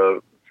from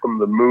the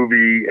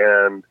movie.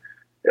 And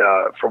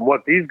from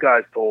what these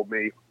guys told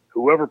me,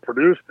 whoever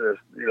produced this,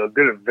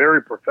 did it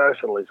very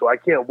professionally. So I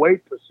can't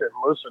wait to sit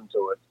and listen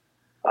to it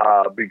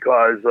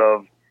because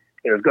of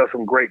it's got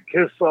some great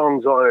Kiss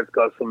songs on it. It's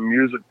got some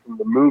music from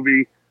the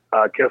movie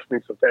Kiss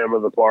Meets the Phantom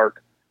of the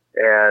Park,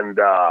 and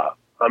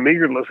I'm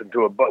eager to listen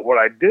to it. But what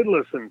I did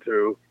listen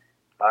to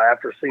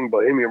after seeing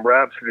Bohemian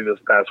Rhapsody this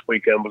past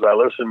weekend was I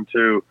listened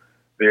to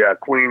the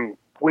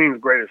Queen's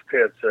Greatest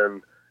Hits,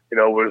 and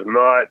was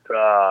not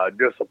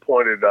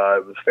disappointed.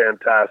 It was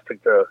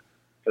fantastic to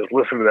just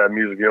listen to that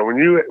music. When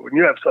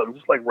you have something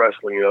just like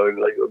wrestling,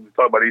 like we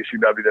talk about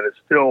ECW, that it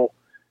still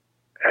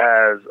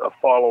has a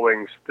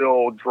following,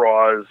 still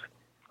drives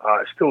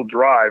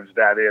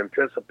that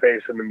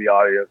anticipation in the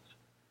audience.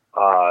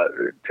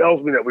 It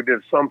tells me that we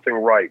did something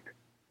right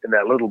in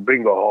that little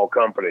bingo hall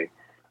company.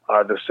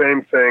 The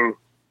same thing,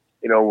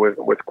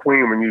 with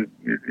Queen, when you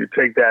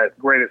take that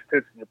greatest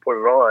hits and you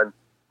put it on,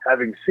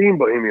 having seen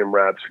Bohemian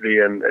Rhapsody,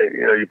 and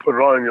you put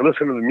it on and you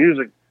listen to the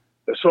music,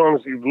 the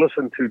songs you've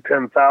listened to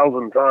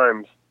 10,000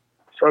 times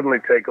suddenly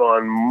take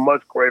on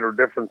much greater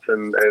difference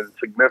and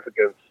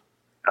significance.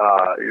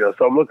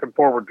 So I'm looking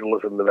forward to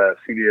listening to that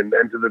CD, and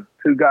to the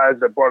two guys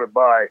that brought it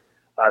by,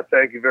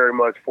 thank you very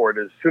much for it.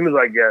 As soon as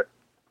I get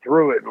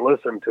through it and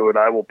listen to it,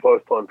 I will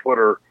post on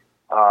Twitter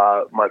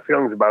my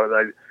feelings about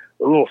it.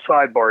 A little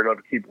sidebar, not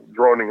to keep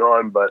droning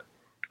on, but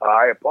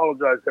I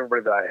apologize to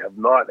everybody that I have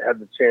not had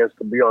the chance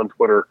to be on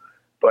Twitter.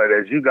 But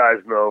as you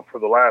guys know, for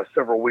the last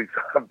several weeks,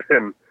 I've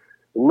been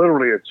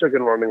literally a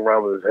chicken running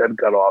around with his head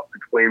cut off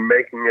between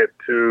making it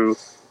to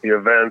the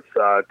events.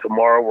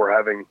 Tomorrow we're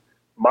having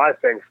my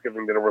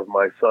Thanksgiving dinner with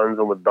my sons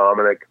and with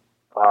Dominic.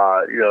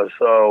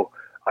 So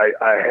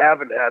I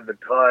haven't had the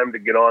time to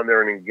get on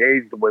there and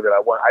engage the way that I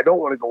want. I don't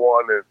want to go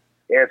on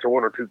and answer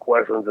one or two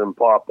questions and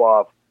pop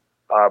off.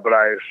 But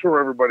I assure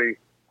everybody,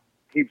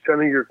 keep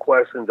sending your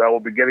questions. I will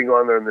be getting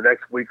on there in the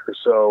next week or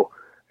so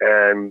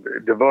and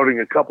devoting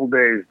a couple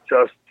days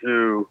just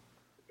to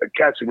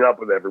catching up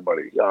with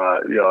everybody.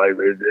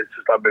 It's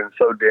just I've been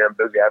so damn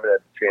busy, I haven't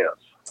had the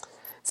chance.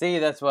 See,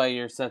 that's why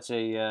you're such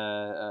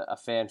a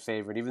fan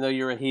favorite. Even though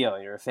you're a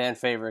heel, you're a fan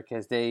favorite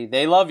because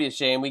they love you,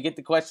 Shane. We get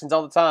the questions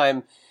all the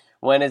time.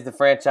 When is the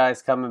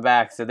franchise coming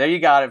back? So there you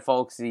got it,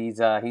 folks. He's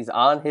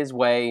on his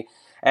way.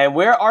 And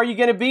where are you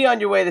going to be on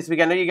your way this week?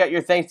 I know you got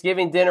your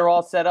Thanksgiving dinner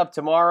all set up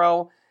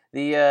tomorrow.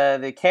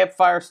 The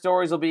campfire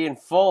stories will be in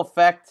full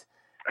effect.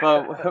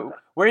 But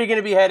where are you going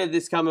to be headed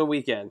this coming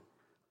weekend?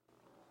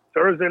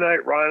 Thursday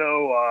night,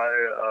 Rhino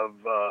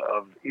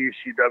of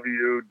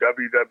ECW,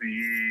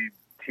 WWE,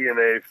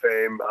 TNA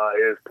fame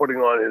is putting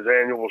on his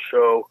annual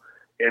show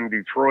in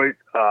Detroit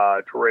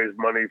to raise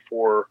money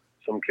for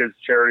some kids'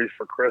 charities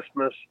for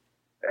Christmas.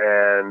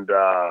 And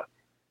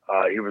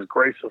he was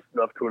gracious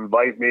enough to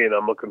invite me, and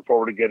I'm looking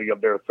forward to getting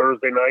up there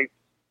Thursday night.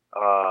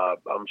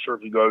 I'm sure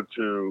if you go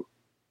to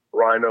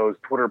Rhino's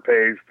Twitter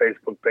page,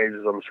 Facebook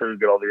pages, I'm sure you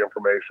get all the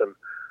information.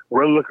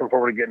 Really looking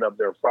forward to getting up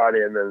there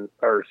Thursday,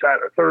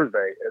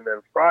 and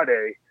then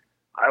Friday,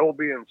 I will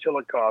be in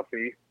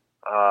Chillicothe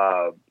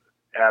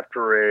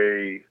after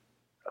a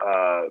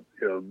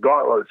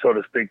gauntlet, so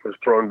to speak, was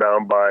thrown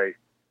down by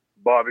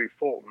Bobby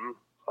Fulton,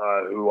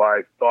 who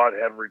I thought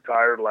had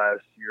retired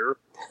last year.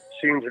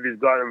 Seems that he's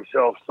got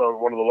himself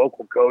one of the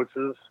local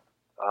coaches,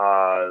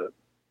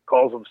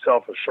 calls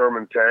himself a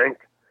Sherman Tank,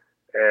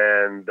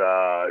 and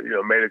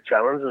made a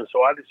challenge. And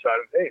so I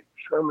decided, hey,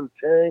 Sherman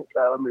Tank,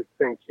 let me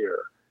think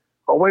here.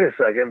 Oh, wait a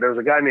second. There's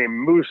a guy named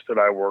Moose that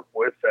I work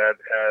with that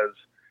has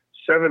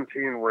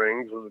 17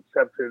 rings,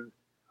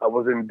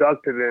 was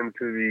inducted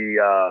into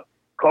the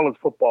College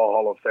Football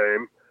Hall of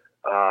Fame,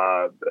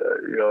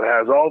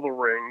 has all the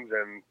rings,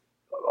 and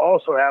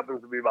also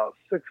happens to be about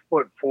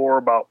 6'4",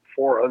 about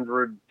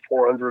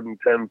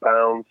 410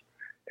 pounds.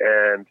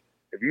 And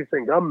if you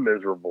think I'm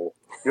miserable,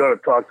 you ought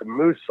to talk to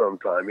Moose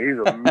sometime. He's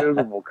a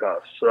miserable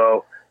cuss.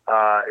 So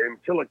in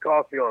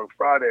Chillicothe on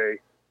Friday,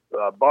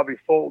 Bobby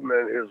Fulton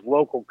and his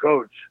local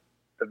coach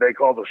that they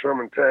call the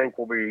Sherman Tank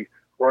will be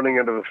running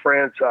into the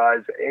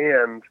franchise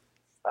and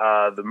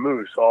the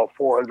Moose, all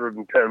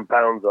 410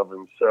 pounds of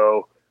him.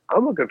 So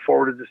I'm looking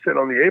forward to just sitting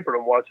on the apron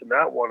and watching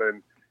that one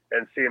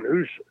and seeing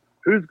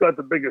who's got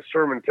the biggest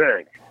Sherman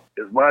Tank.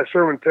 Is my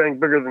Sherman Tank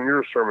bigger than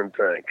your Sherman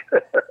Tank?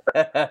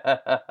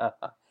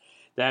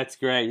 That's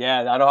great.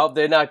 Yeah, I hope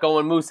they're not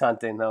going moose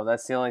hunting though.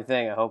 That's the only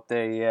thing. I hope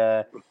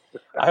they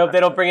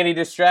don't bring any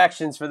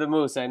distractions for the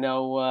Moose. I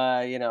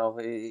know,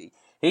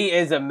 he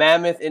is a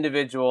mammoth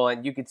individual,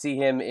 and you could see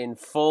him in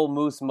full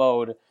Moose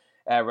mode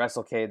at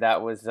WrestleCade.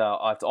 That was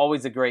it's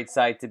always a great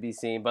sight to be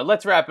seen. But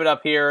let's wrap it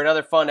up here.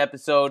 Another fun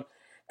episode.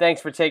 Thanks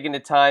for taking the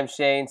time,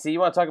 Shane. So you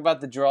want to talk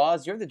about the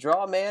draws? You're the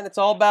draw man. It's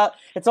all about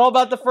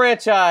the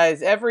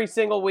franchise every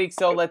single week.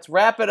 So let's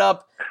wrap it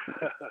up.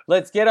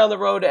 Let's get on the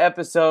road to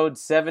episode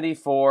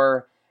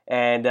 74,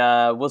 and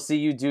we'll see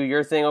you do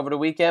your thing over the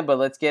weekend. But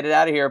let's get it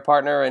out of here,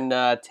 partner, and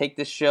take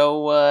the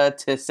show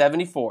to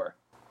 74.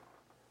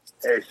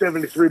 Hey,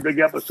 73 big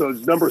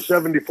episodes. Number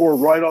 74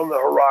 right on the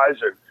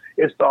horizon.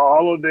 It's the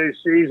holiday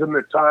season,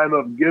 the time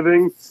of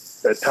giving,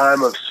 the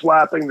time of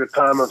slapping, the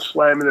time of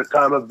slamming, the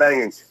time of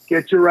banging.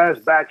 Get your ass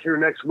back here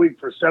next week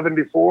for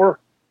 74,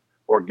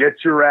 or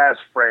get your ass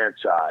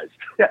franchised.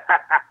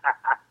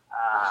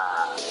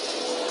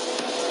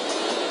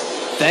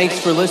 Thanks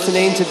for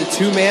listening to the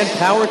two-man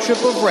power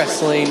trip of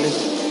wrestling.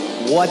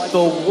 What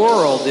the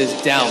world is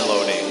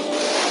downloading.